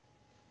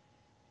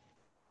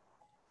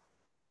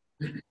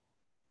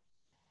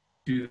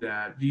 Do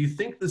that. Do you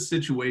think the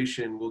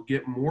situation will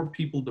get more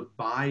people to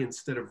buy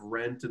instead of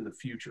rent in the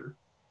future?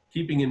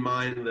 Keeping in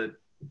mind that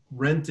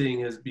renting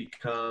has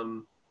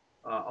become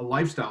a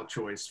lifestyle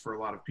choice for a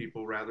lot of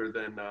people rather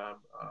than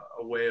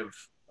a way of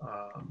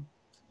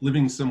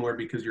living somewhere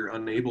because you're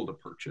unable to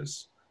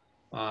purchase.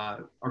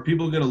 Are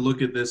people going to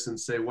look at this and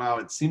say, wow,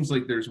 it seems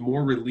like there's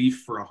more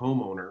relief for a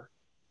homeowner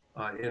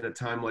in a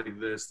time like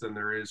this than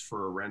there is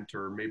for a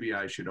renter? Maybe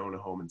I should own a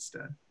home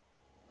instead.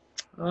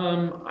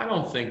 I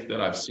don't think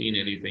that I've seen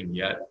anything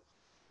yet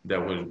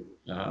that would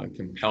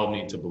compel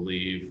me to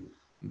believe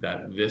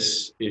that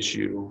this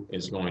issue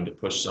is going to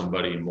push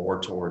somebody more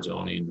towards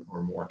owning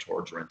or more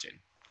towards renting.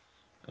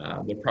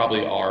 There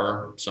probably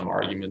are some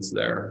arguments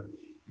there,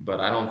 but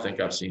I don't think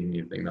I've seen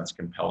anything that's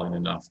compelling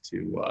enough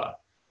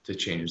to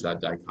change that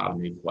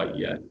dichotomy quite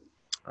yet.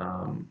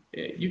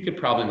 You could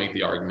probably make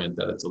the argument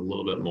that it's a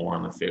little bit more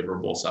on the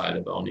favorable side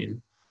of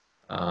owning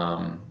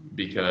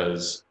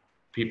because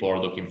people are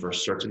looking for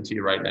certainty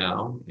right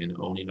now, and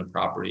owning a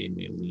property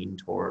may lead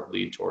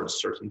towards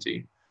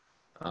certainty.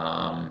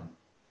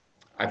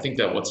 I think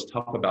that what's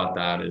tough about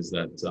that is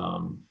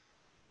that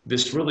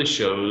this really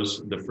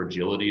shows the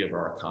fragility of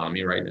our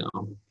economy right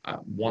now.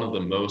 One of the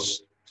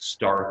most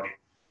stark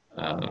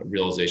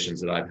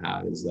realizations that I've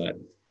had is that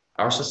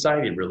our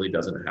society really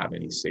doesn't have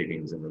any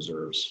savings and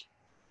reserves.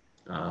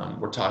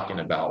 We're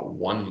talking about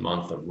 1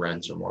 month of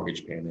rent or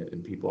mortgage payment,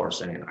 and people are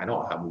saying, I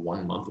don't have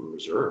 1 month of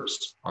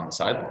reserves on the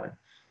sideline.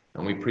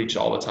 And we preach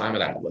all the time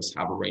at Atlas,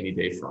 have a rainy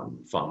day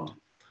fund,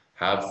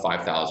 have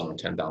 $5,000 or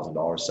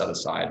 $10,000 set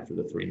aside for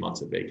the 3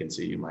 months of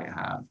vacancy you might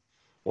have.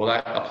 Well,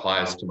 that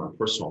applies to my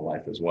personal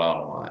life as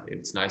well.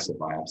 It's nice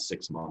if I have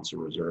 6 months of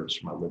reserves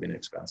for my living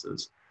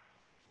expenses.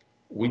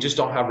 We just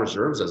don't have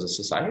reserves as a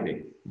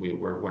society.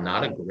 We're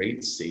not a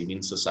great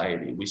saving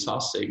society. We saw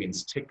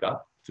savings tick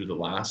up through the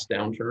last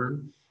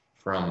downturn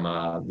from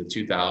the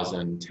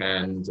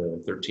 2010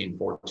 to 13,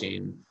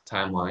 14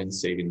 timeline.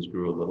 Savings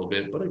grew a little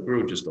bit, but it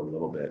grew just a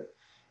little bit.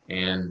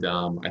 And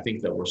I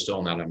think that we're still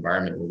in that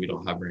environment where we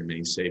don't have very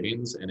many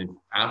savings. And in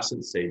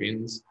absent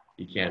savings,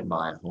 you can't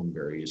buy a home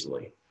very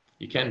easily.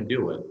 You can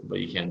do it, but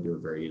you can't do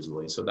it very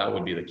easily. So that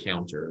would be the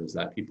counter, is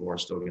that people are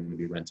still going to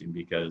be renting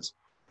because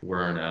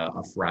we're in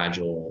a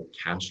fragile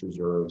cash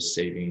reserve,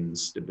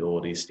 savings,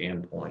 stability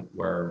standpoint,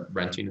 where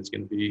renting is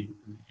going to be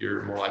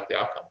your more likely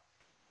outcome.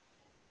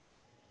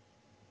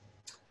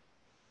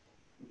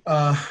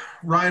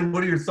 Ryan,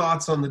 what are your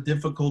thoughts on the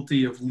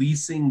difficulty of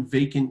leasing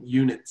vacant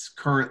units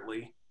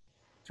currently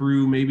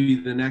through maybe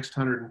the next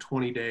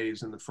 120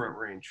 days in the Front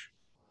Range?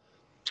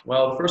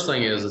 Well, the first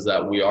thing is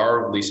that we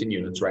are leasing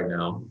units right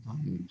now.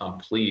 I'm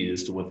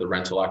pleased with the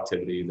rental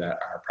activity that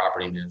our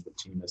property management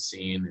team has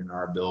seen in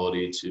our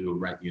ability to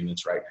rent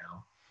units right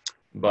now.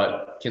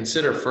 But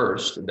consider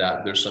first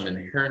that there's some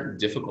inherent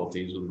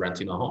difficulties with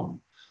renting a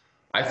home.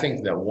 I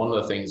think that one of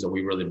the things that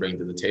we really bring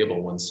to the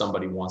table when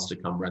somebody wants to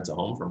come rent a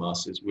home from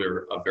us is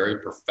we're a very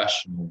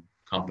professional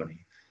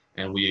company.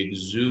 and we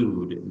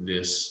exude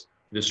this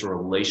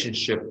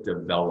relationship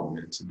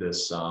development,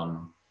 this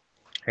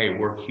hey,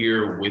 we're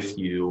here with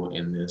you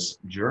in this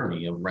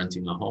journey of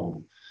renting a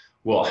home.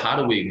 Well, how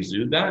do we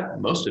exude that?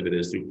 Most of it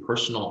is through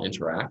personal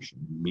interaction,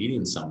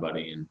 meeting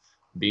somebody and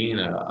being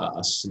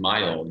a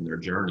smile in their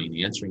journey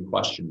and answering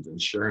questions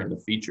and sharing the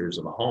features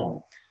of a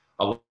home.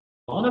 A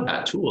lot of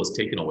that tool is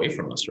taken away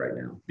from us right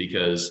now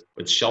because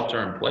it's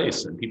shelter in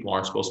place and people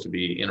aren't supposed to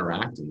be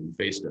interacting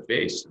face to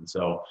face. And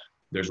so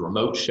there's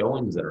remote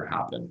showings that are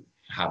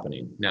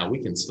happening. Now we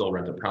can still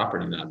rent a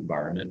property in that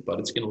environment, but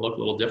it's going to look a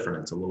little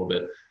different. It's a little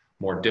bit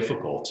more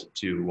difficult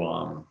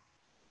to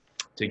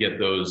get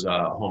those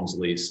homes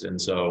leased. And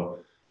so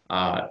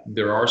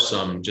there are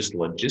some just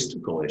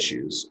logistical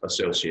issues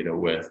associated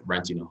with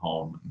renting a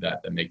home that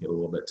make it a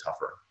little bit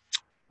tougher.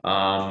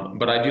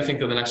 But I do think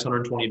that the next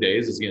 120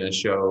 days is going to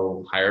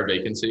show higher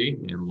vacancy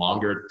and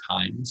longer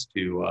times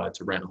to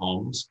rent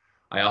homes.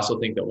 I also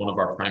think that one of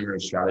our primary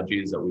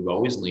strategies that we've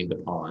always leaned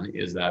upon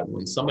is that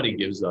when somebody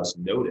gives us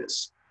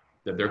notice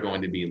that they're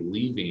going to be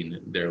leaving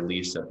their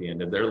lease at the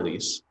end of their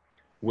lease,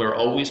 we're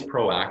always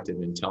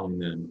proactive in telling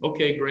them,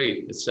 okay,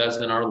 great. It says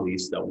in our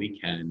lease that we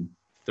can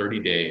 30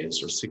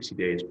 days or 60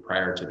 days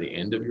prior to the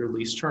end of your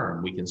lease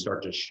term, we can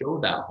start to show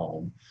that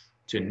home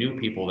to new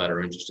people that are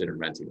interested in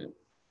renting it.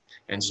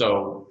 And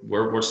so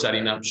we're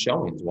setting up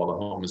showings while the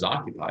home is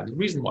occupied. And the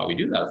reason why we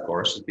do that, of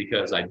course, is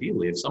because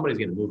ideally, if somebody's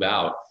going to move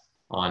out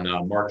on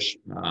March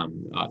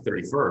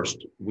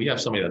 31st, we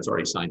have somebody that's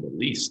already signed a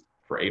lease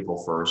for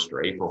April 1st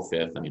or April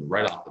 5th. I mean,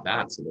 right off the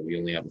bat, so that we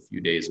only have a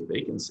few days of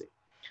vacancy.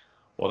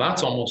 Well,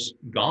 that's almost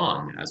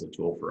gone as a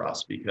tool for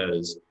us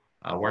because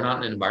we're not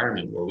in an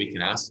environment where we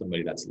can ask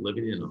somebody that's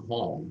living in a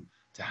home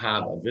to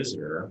have a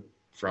visitor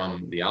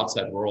from the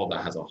outside world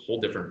that has a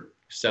whole different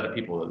set of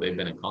people that they've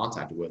been in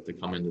contact with to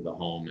come into the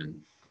home.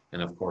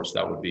 And of course,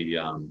 that would be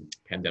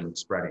pandemic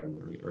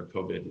spreading or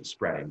COVID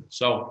spreading.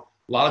 So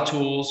a lot of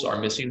tools are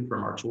missing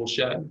from our tool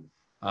shed,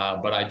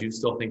 but I do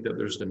still think that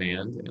there's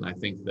demand. And I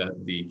think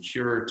that the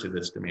cure to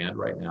this demand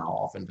right now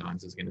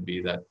oftentimes is going to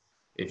be that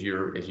if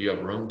you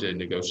have room to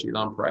negotiate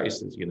on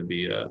price, it's going to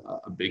be a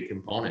big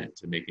component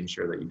to making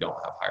sure that you don't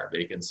have higher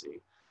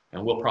vacancy.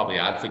 And we'll probably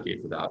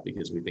advocate for that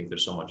because we think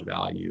there's so much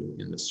value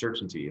in the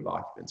certainty of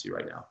occupancy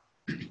right now.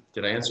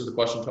 Did I answer the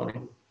question, Tony?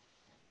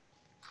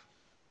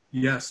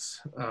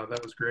 Yes,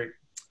 that was great.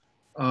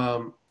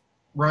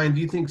 Ryan,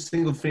 do you think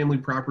single family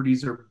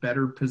properties are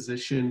better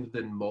positioned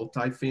than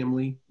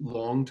multifamily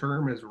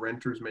long-term as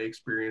renters may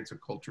experience a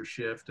culture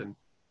shift and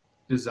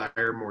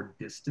desire more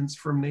distance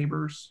from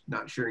neighbors,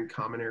 not sharing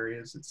common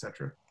areas,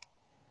 etc.?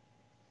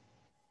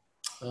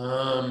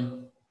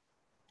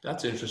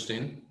 That's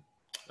interesting.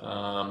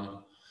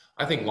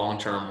 I think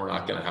long-term, we're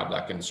not going to have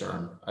that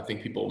concern. I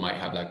think people might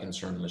have that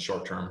concern in the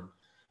short term,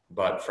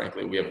 but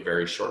frankly, we have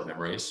very short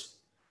memories.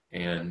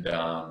 And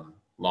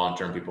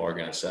long-term, people are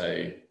going to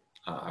say,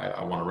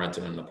 I want to rent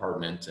in an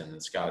apartment and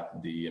it's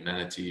got the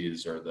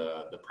amenities or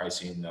the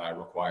pricing that I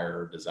require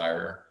or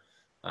desire.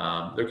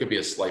 There could be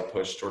a slight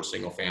push towards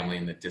single family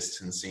and the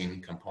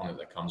distancing component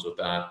that comes with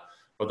that.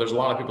 But there's a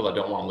lot of people that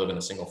don't want to live in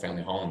a single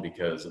family home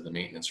because of the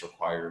maintenance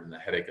required and the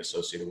headache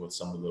associated with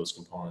some of those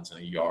components in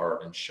a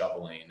yard and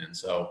shoveling. And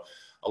so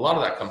a lot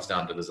of that comes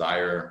down to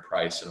desire and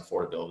price and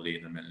affordability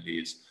and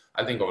amenities.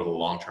 I think over the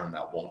long term,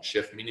 that won't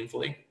shift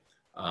meaningfully.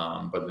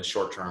 But in the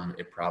short term,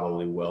 it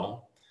probably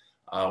will.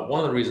 One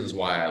of the reasons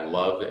why I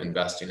love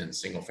investing in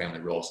single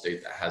family real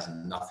estate that has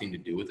nothing to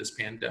do with this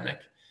pandemic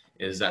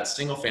is that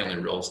single family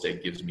real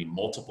estate gives me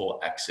multiple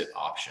exit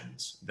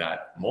options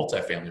that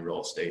multifamily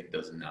real estate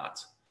does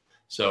not.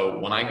 So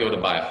when I go to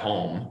buy a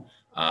home,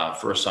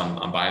 first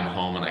I'm buying a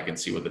home and I can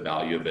see what the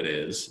value of it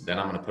is. Then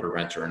I'm going to put a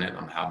renter in it. I'm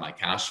going to have my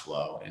cash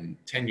flow. And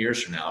 10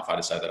 years from now, if I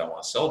decide that I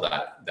want to sell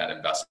that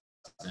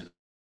investment,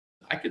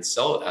 I could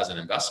sell it as an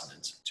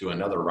investment to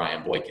another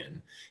Ryan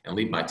Boykin and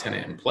leave my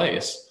tenant in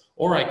place.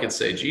 Or I could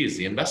say, geez,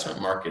 the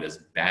investment market is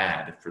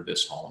bad for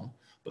this home,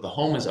 but the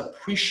home is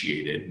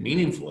appreciated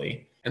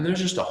meaningfully. And there's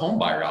just a home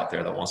buyer out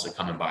there that wants to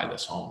come and buy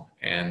this home.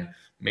 And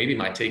maybe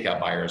my takeout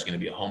buyer is going to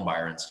be a home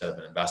buyer instead of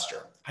an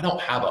investor. I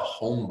don't have a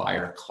home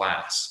buyer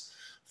class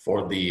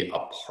for the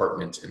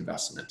apartment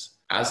investment.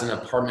 As an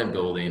apartment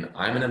building,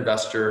 I'm an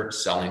investor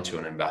selling to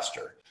an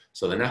investor.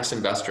 So the next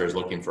investor is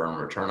looking for a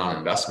return on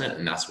investment,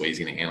 and that's the way he's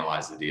going to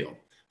analyze the deal.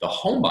 The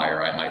home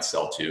buyer I might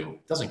sell to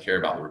doesn't care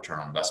about the return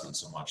on investment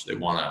so much. They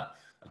want a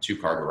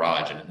two-car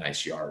garage and a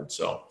nice yard.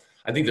 So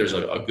I think there's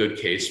a good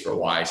case for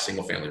why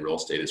single-family real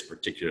estate is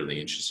particularly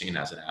interesting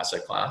as an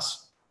asset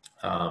class,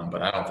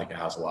 but I don't think it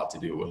has a lot to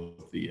do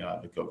with the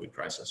COVID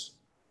crisis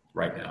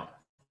right now.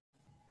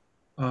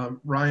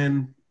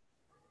 Ryan,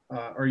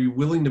 are you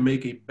willing to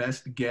make a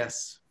best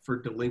guess for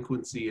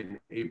delinquency in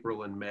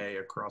April and May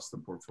across the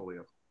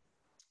portfolio?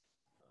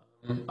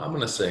 I'm going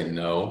to say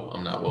no.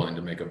 I'm not willing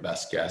to make a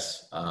best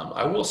guess.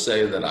 I will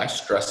say that I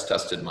stress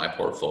tested my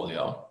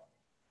portfolio,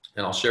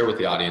 and I'll share with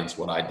the audience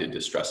what I did to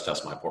stress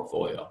test my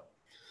portfolio.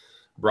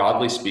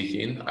 Broadly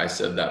speaking, I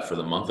said that for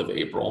the month of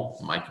April,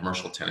 my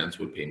commercial tenants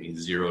would pay me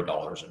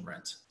 $0 in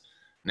rent.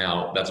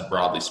 Now, that's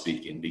broadly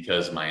speaking,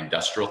 because my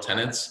industrial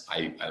tenants,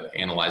 I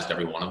analyzed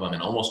every one of them,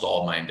 and almost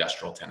all of my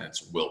industrial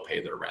tenants will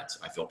pay their rent.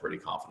 I feel pretty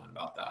confident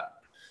about that.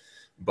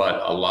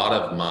 But a lot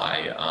of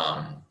my,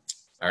 I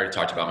already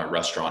talked about my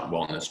restaurant,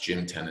 wellness,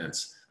 gym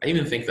tenants. I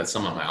even think that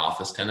some of my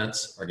office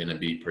tenants are going to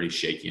be pretty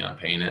shaky on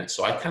paying it.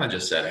 So I kind of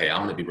just said, hey,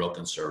 I'm going to be real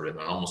conservative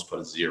and almost put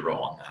a 0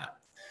 on that.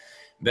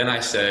 Then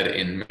I said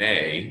in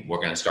May, we're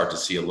going to start to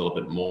see a little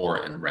bit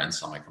more in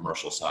rents on my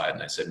commercial side.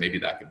 And I said, maybe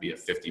that could be a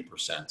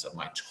 50% of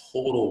my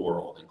total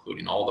world,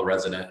 including all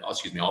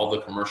the all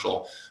the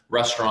commercial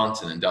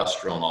restaurants and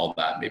industrial and all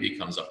that. Maybe it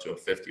comes up to a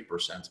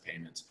 50%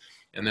 payment.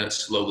 And then it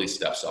slowly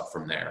steps up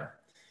from there.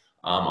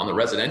 On the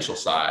residential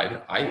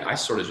side, I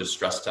sort of just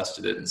stress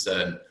tested it and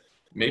said,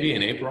 maybe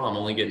in April, I'm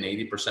only getting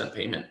 80%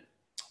 payment.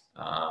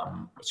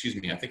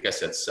 I think I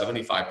said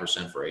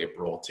 75% for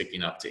April,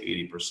 ticking up to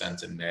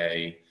 80% in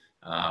May.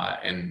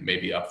 And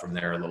maybe up from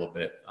there a little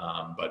bit,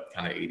 but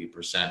kind of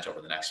 80%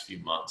 over the next few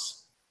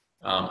months.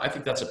 I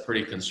think that's a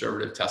pretty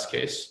conservative test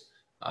case.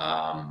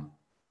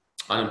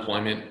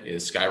 Unemployment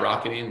is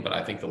skyrocketing, but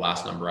I think the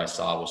last number I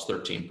saw was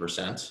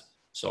 13%.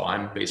 So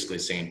I'm basically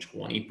saying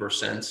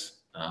 20%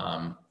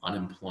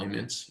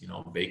 unemployment,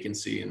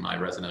 vacancy in my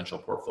residential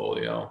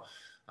portfolio.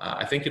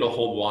 I think it'll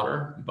hold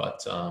water,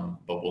 but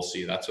we'll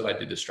see. That's what I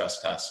did to stress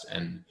test,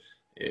 and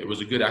it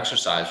was a good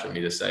exercise for me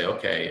to say,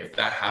 okay, if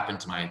that happened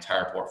to my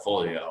entire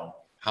portfolio,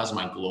 how's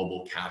my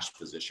global cash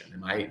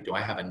position? Do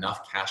I have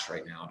enough cash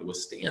right now to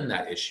withstand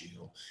that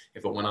issue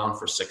if it went on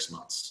for 6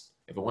 months,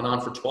 if it went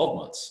on for 12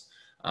 months?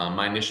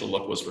 My initial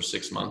look was for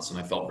 6 months, and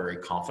I felt very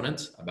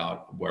confident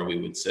about where we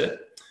would sit.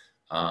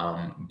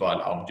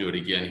 But I'll do it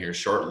again here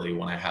shortly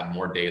when I have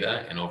more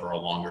data and over a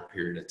longer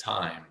period of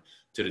time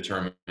to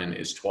determine,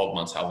 is 12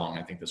 months how long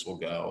I think this will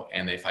go.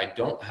 And if I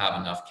don't have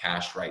enough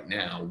cash right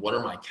now, what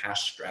are my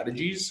cash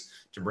strategies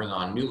to bring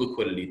on new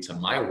liquidity to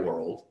my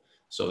world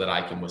so that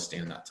I can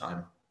withstand that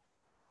time?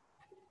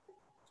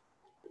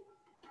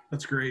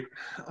 That's great.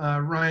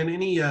 Ryan,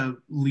 any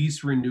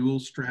lease renewal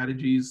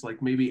strategies,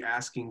 like maybe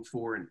asking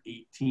for an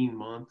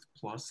 18-month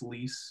plus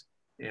lease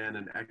and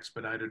an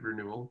expedited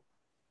renewal?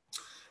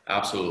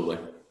 Absolutely.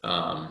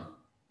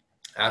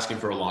 Asking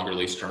for a longer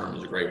lease term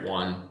is a great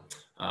one.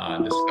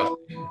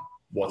 Discussing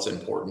what's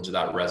important to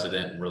that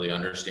resident and really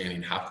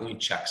understanding how can we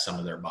check some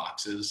of their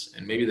boxes.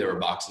 And maybe there were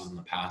boxes in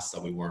the past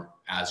that we weren't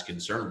as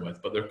concerned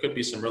with, but there could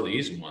be some really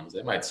easy ones.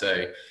 They might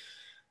say,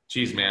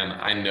 geez, man,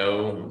 I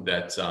know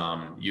that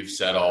you've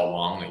said all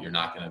along that you're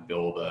not going to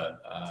build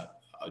a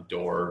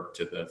door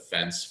to the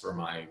fence for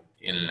my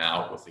in and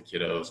out with the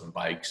kiddos and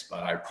bikes,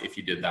 but if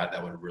you did that,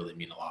 that would really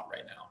mean a lot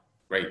right now.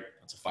 Great,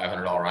 that's a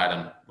 $500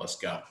 item, let's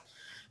go.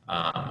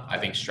 I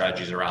think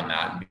strategies around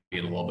that and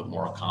being a little bit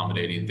more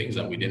accommodating, things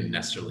that we didn't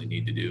necessarily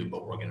need to do,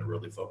 but we're going to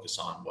really focus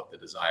on what the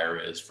desire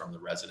is from the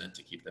resident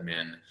to keep them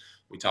in.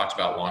 We talked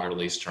about longer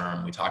lease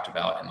term. We talked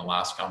about in the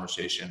last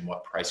conversation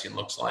what pricing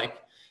looks like.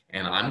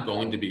 And I'm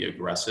going to be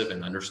aggressive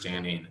in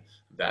understanding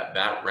that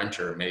that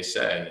renter may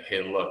say,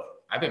 hey, look,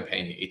 I've been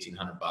paying you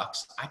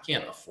 $1,800. I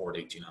can't afford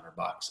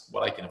 $1,800.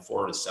 What I can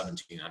afford is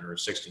 $1,700 or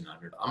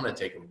 $1,600. I'm going to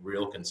take a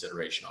real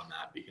consideration on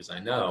that because I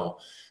know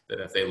that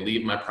if they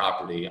leave my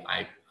property,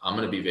 I'm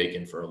going to be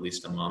vacant for at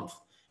least a month.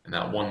 And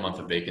that 1 month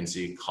of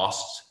vacancy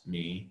costs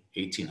me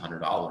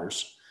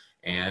 $1,800,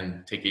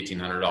 and take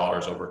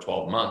 $1,800 over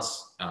 12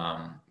 months.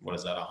 What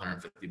is that?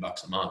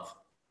 $150 a month.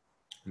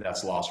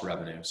 That's lost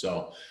revenue.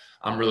 So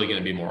I'm really going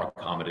to be more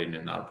accommodating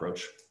in that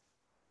approach.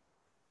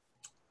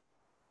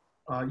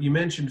 You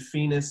mentioned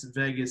Phoenix,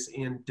 Vegas,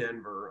 and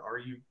Denver. Are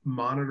you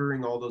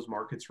monitoring all those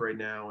markets right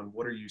now? And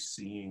what are you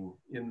seeing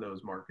in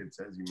those markets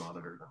as you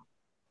monitor them?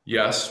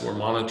 Yes, we're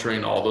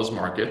monitoring all those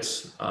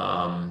markets.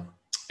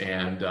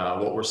 And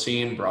what we're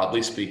seeing,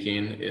 broadly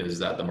speaking, is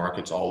that the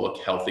markets all look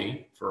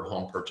healthy for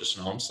home purchase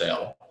and home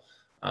sale.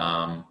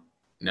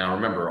 Now,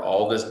 remember,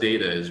 all this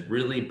data is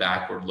really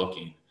backward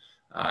looking.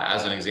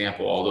 As an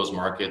example, all those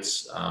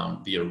markets,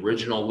 the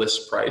original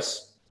list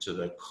price to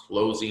the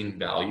closing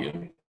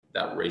value,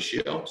 that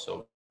ratio. So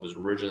it was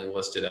originally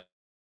listed at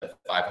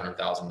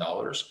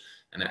 $500,000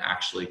 and it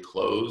actually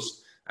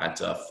closed at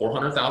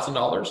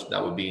 $400,000.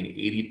 That would be an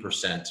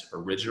 80%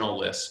 original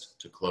list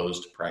to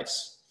closed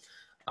price.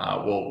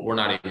 Well, we're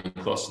not even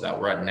close to that.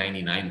 We're at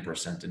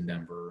 99% in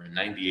Denver and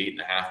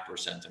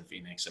 98.5% in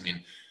Phoenix. I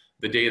mean,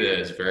 the data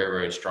is very,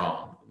 very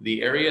strong.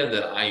 The area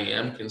that I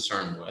am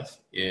concerned with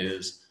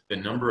is the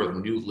number of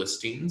new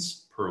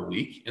listings per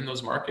week in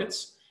those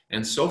markets.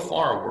 And so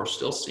far, we're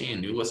still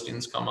seeing new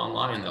listings come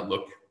online that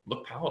look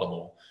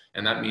palatable.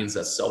 And that means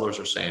that sellers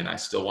are saying, I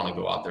still want to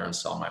go out there and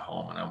sell my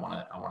home, and I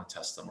want to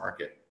test the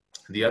market.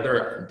 The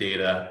other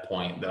data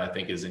point that I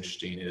think is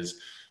interesting is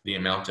the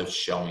amount of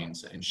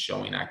showings and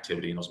showing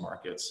activity in those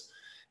markets.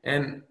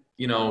 And,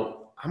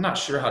 I'm not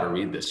sure how to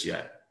read this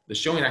yet. The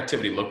showing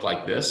activity looked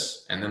like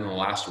this, and then in the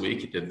last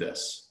week, it did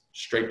this,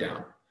 straight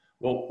down.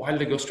 Well, why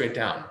did it go straight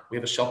down? We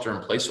have a shelter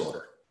in place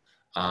order.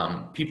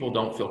 People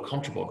don't feel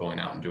comfortable going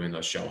out and doing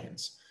those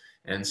showings.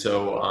 And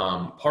so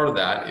part of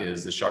that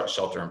is the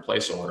shelter in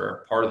place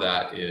order. Part of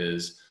that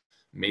is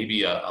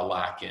maybe a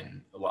lack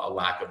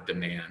of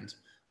demand.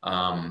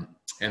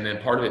 And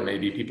then part of it may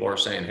be people are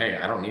saying, hey,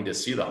 I don't need to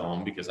see the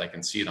home because I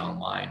can see it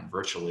online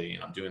virtually,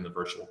 and I'm doing the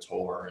virtual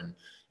tour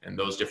and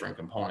those different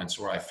components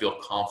where I feel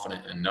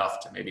confident enough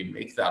to maybe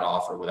make that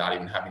offer without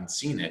even having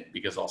seen it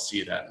because I'll see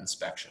it at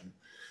inspection.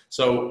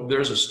 So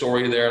there's a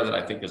story there that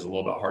I think is a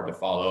little bit hard to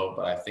follow,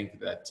 but I think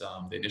that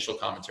the initial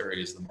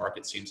commentary is the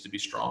market seems to be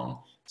strong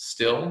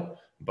still,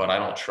 but I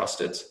don't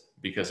trust it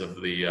because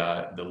of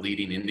the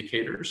leading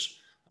indicators.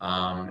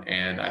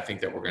 And I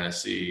think that we're going to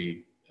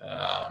see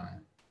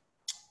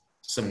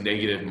some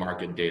negative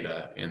market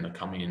data in the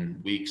coming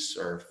weeks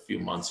or few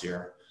months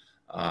here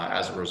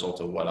as a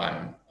result of what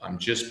I'm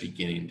just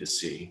beginning to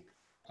see.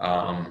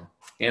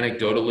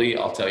 Anecdotally,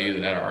 I'll tell you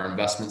that our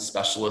investment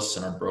specialists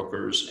and our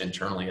brokers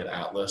internally at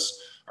Atlas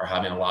are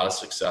having a lot of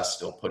success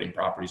still putting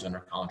properties under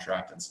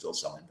contract and still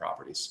selling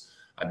properties.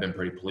 I've been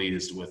pretty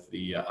pleased with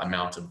the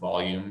amount of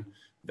volume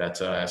that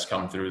has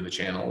come through the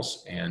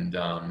channels, and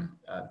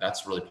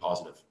that's really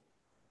positive.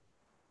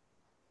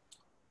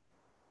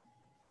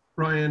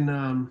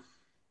 Brian,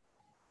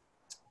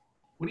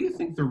 what do you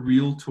think the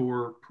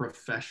realtor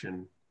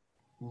profession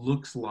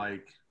looks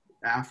like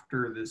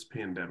after this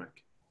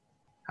pandemic?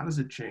 How does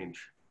it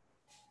change?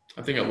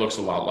 I think it looks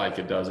a lot like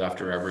it does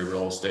after every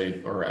real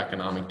estate or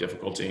economic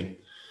difficulty.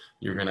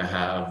 You're going to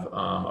have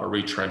a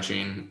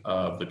retrenching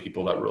of the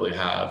people that really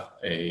have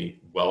a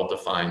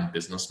well-defined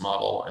business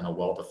model and a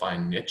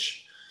well-defined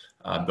niche.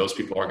 Those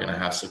people are going to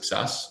have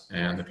success,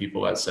 and the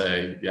people that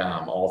say, yeah,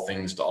 I'm all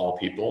things to all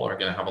people are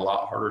going to have a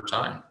lot harder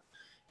time.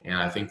 And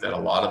I think that a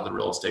lot of the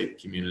real estate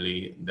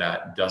community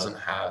that doesn't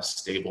have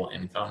stable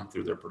income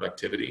through their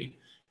productivity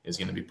is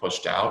going to be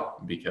pushed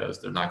out because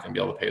they're not going to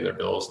be able to pay their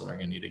bills, and they're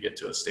going to need to get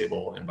to a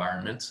stable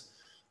environment.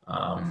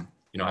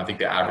 I think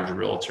the average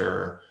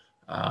realtor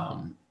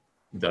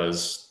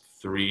does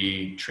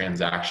 3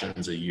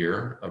 transactions a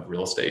year of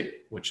real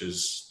estate, which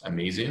is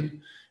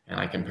amazing. And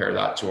I compare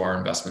that to our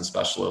investment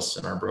specialists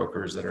and our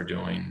brokers that are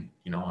doing,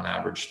 on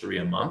average 3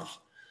 a month.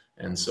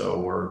 And so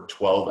we're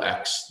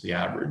 12x the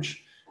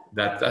average.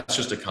 That's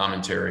just a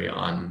commentary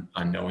on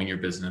knowing your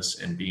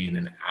business and being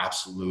an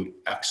absolute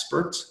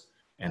expert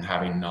and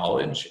having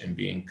knowledge and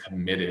being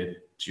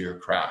committed to your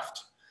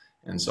craft.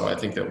 And so I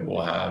think that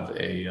we'll have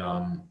a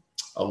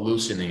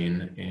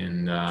loosening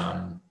in,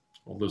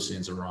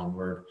 loosening is the wrong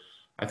word.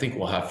 I think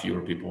we'll have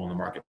fewer people in the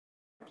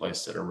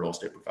marketplace that are real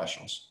estate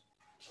professionals.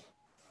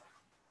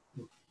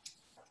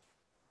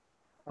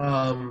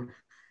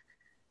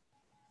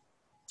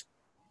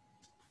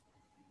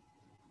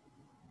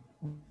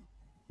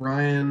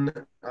 Ryan,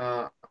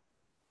 I'm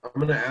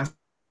going to ask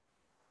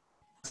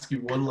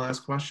you one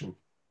last question.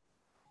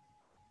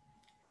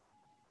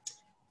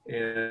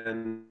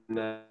 And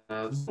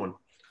this one,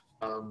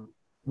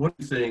 what are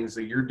the things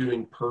that you're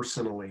doing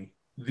personally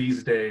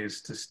these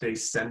days to stay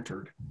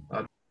centered?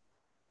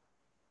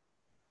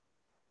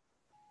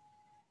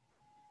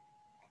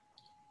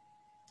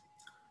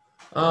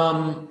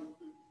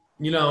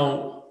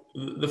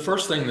 The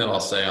first thing that I'll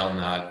say on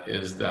that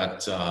is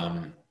that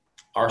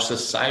our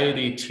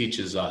society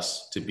teaches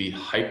us to be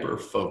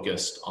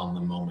hyper-focused on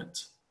the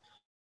moment,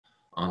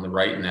 on the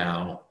right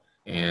now,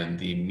 and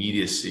the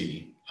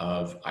immediacy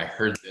of, I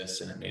heard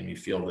this and it made me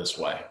feel this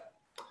way.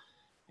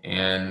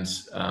 And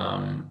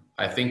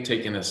I think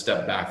taking a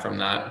step back from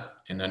that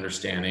and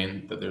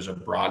understanding that there's a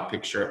broad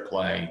picture at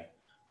play,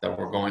 that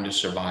we're going to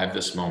survive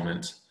this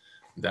moment,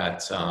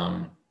 that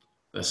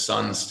the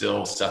sun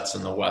still sets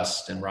in the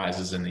west and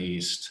rises in the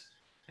east,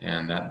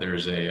 and that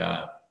there's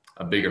a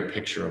bigger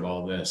picture of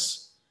all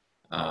this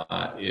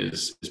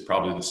is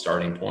probably the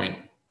starting point.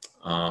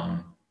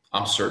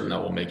 I'm certain that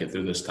we'll make it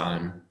through this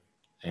time,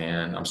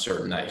 and I'm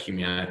certain that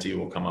humanity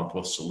will come up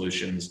with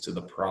solutions to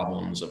the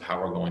problems of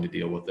how we're going to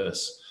deal with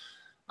this.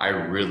 I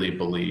really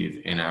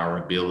believe in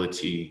our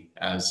ability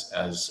as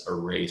a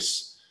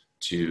race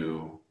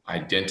to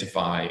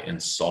identify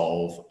and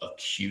solve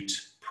acute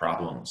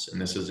problems.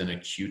 And this is an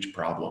acute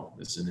problem.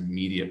 This is an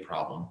immediate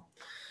problem.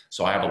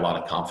 So I have a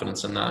lot of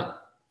confidence in that.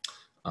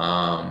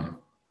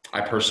 I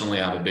personally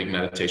have a big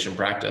meditation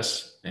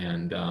practice,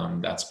 and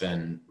that's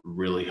been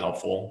really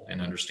helpful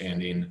in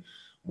understanding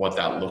what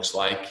that looks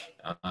like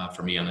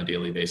for me on a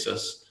daily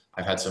basis.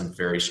 I've had some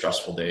very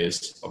stressful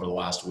days over the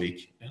last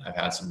week, and I've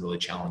had some really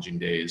challenging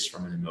days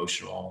from an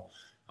emotional,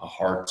 a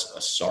heart,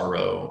 a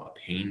sorrow, a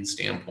pain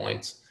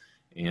standpoint.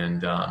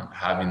 And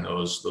having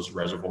those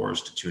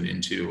reservoirs to tune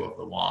into of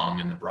the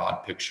long and the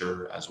broad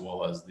picture, as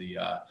well as the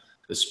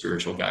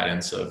spiritual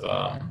guidance of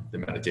the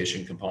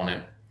meditation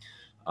component.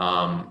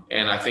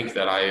 And I think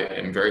that I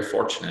am very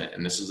fortunate,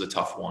 and this is a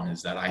tough one,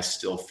 is that I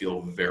still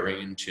feel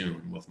very in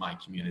tune with my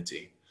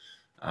community.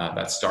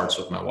 That starts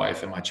with my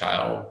wife and my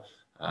child.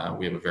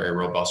 We have a very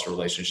robust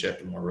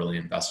relationship, and we're really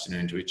invested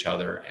into each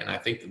other. And I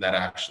think that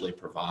actually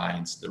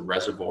provides the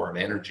reservoir of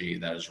energy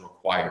that is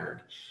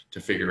required to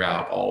figure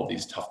out all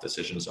these tough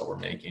decisions that we're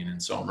making.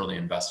 And so I'm really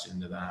invested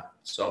into that.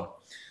 So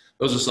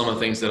those are some of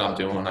the things that I'm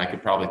doing. I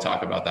could probably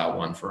talk about that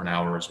one for an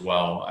hour as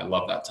well. I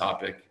love that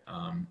topic.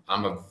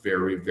 I'm a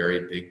very,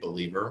 very big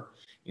believer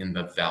in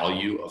the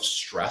value of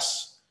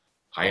stress.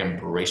 I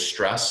embrace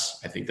stress.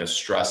 I think that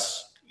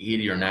stress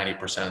 80 or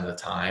 90% of the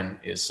time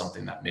is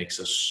something that makes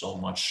us so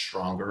much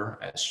stronger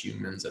as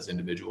humans, as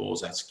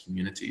individuals, as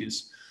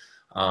communities.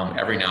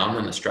 Every now and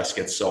then the stress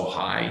gets so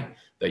high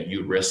that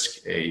you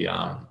risk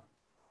a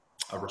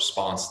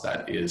response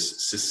that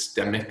is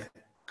systemic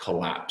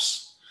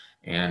collapse.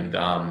 And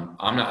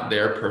I'm not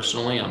there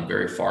personally. I'm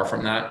very far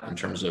from that in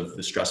terms of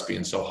the stress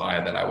being so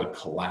high that I would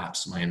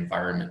collapse. My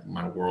environment,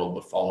 my world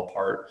would fall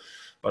apart.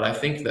 But I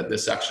think that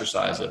this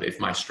exercise of, if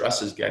my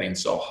stress is getting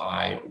so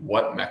high,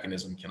 what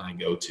mechanism can I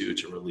go to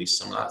release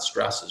some of that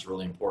stress is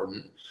really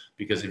important.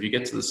 Because if you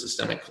get to the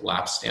systemic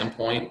collapse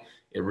standpoint,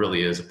 it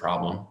really is a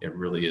problem. It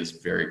really is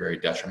very, very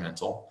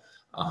detrimental.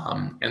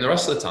 And the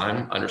rest of the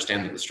time,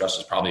 understand that the stress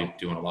is probably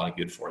doing a lot of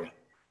good for you.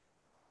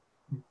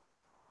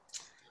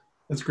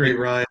 That's great,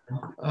 Ryan.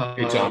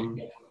 Hey,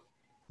 Tony.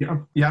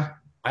 Yeah.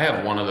 I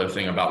have one other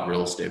thing about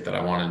real estate that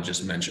I want to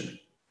just mention.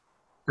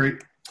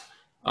 Great.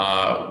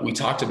 We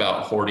talked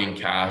about hoarding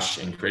cash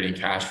and creating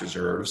cash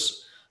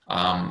reserves.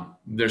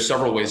 There's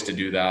several ways to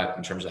do that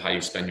in terms of how you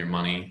spend your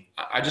money.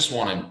 I just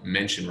want to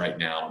mention right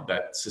now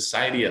that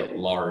society at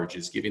large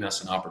is giving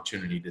us an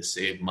opportunity to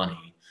save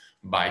money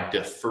by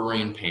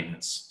deferring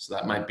payments. So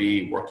that might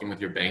be working with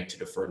your bank to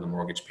defer the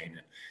mortgage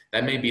payment.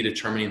 That may be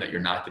determining that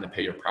you're not going to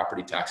pay your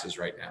property taxes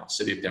right now.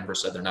 City of Denver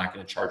said they're not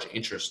going to charge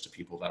interest to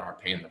people that aren't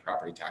paying the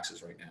property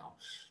taxes right now.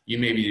 You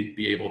may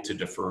be able to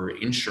defer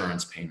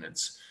insurance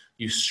payments.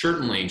 You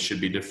certainly should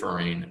be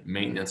deferring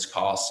maintenance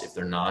costs if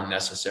they're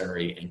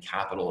non-necessary, and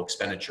capital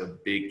expenditure,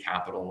 big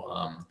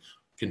capital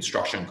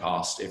construction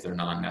costs if they're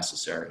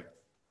non-necessary.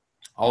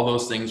 All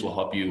those things will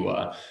help you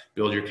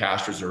build your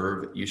cash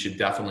reserve. You should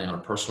definitely, on a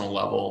personal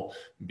level,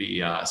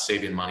 be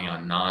saving money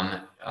on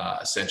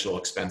non-essential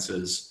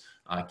expenses,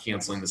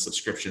 canceling the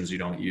subscriptions you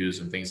don't use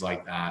and things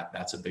like that.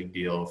 That's a big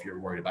deal if you're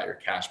worried about your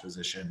cash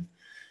position.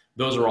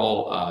 Those are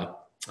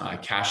all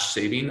cash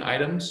saving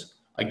items.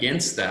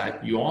 Against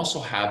that, you also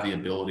have the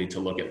ability to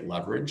look at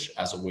leverage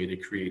as a way to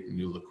create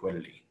new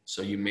liquidity.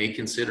 So you may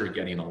consider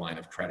getting a line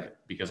of credit,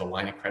 because a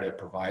line of credit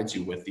provides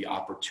you with the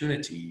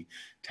opportunity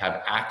to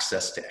have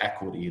access to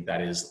equity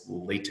that is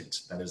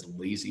latent, that is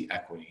lazy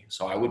equity.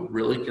 So I would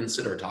really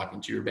consider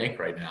talking to your bank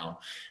right now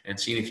and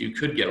seeing if you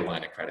could get a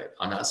line of credit.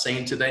 I'm not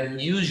saying to then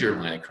use your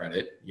line of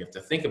credit. You have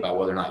to think about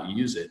whether or not you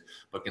use it,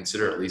 but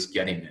consider at least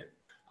getting it.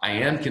 I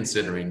am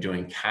considering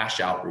doing cash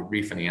out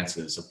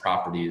refinances of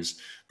properties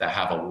that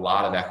have a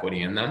lot of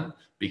equity in them,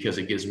 because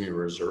it gives me a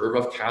reserve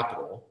of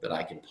capital that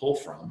I can pull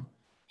from.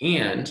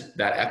 And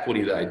that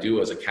equity that I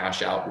do as a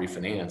cash out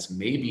refinance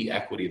may be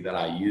equity that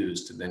I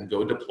use to then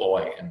go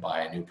deploy and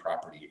buy a new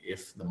property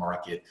if the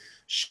market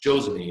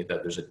shows me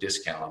that there's a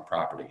discount on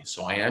property.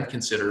 So I am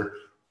considering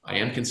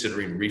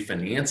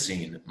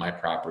refinancing my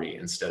property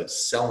instead of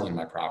selling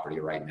my property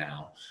right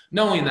now,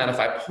 knowing that if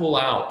I pull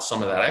out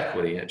some of that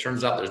equity and it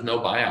turns out there's no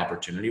buy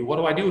opportunity, what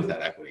do I do with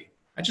that equity?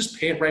 I just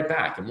pay it right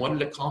back. And what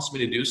did it cost me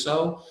to do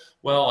so?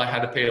 Well, I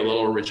had to pay a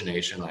little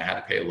origination. I had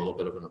to pay a little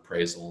bit of an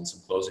appraisal and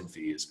some closing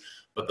fees.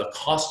 But the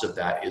cost of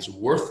that is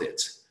worth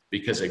it,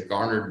 because it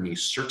garnered me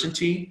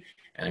certainty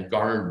and it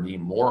garnered me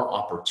more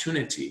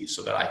opportunity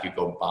so that I could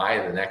go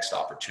buy the next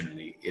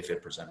opportunity if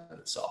it presented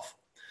itself.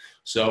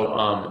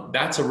 So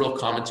that's a real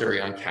commentary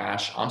on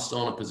cash. I'm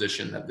still in a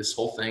position that this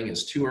whole thing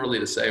is too early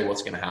to say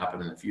what's going to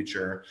happen in the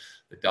future.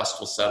 The dust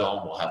will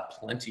settle. We'll have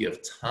plenty of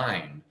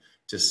time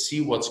to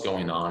see what's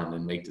going on and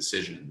then make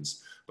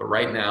decisions. But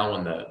right now,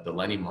 when the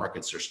lending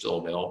markets are still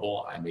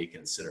available, I may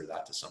consider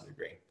that to some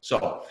degree.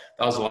 So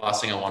that was the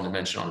last thing I wanted to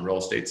mention on real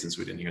estate, since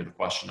we didn't hear the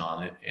question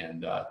on it.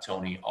 And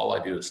Tony, all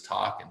I do is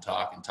talk and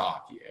talk and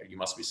talk. Yeah, you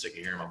must be sick of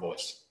hearing my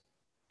voice.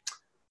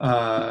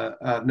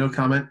 No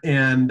comment.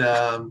 And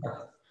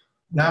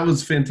that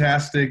was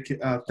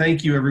fantastic.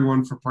 Thank you,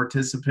 everyone, for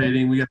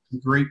participating. We got some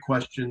great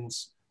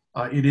questions.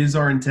 It is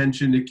our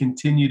intention to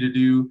continue to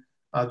do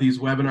these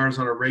webinars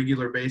on a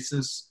regular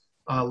basis.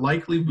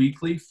 Likely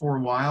weekly for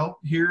a while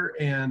here,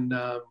 and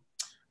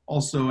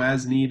also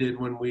as needed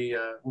when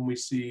we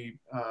see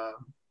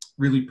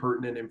really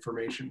pertinent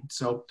information.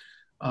 So,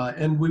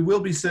 and we will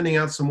be sending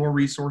out some more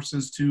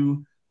resources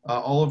to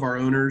all of our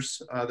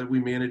owners that we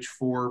manage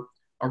for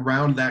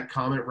around that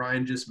comment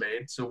Ryan just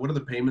made. So what are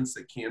the payments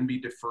that can be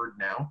deferred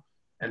now,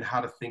 and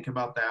how to think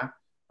about that,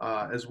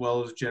 as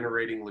well as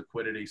generating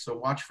liquidity. So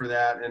watch for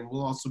that, and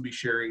we'll also be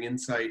sharing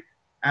insight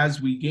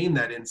as we gain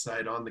that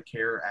insight on the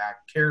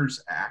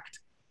CARES Act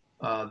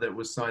that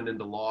was signed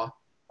into law.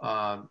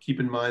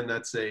 Keep in mind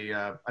that's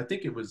I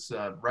think it was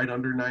right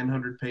under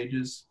 900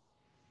 pages.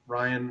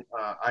 Ryan,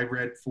 I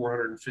read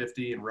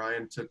 450 and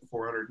Ryan took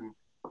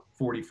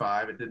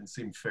 445. It didn't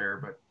seem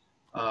fair, but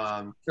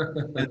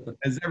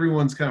as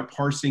everyone's kind of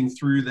parsing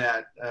through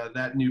that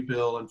new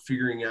bill and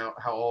figuring out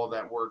how all of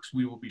that works,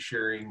 we will be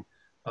sharing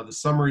the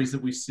summaries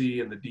that we see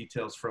and the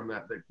details from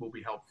that will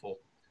be helpful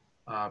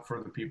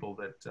for the people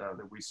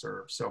that we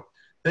serve. So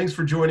thanks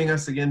for joining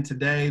us again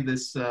today.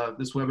 This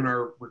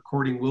webinar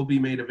recording will be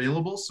made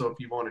available. So if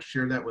you want to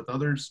share that with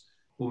others,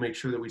 we'll make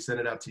sure that we send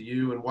it out to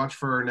you, and watch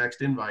for our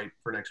next invite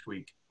for next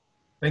week.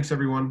 Thanks,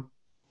 everyone.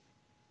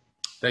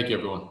 Thank you,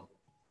 everyone.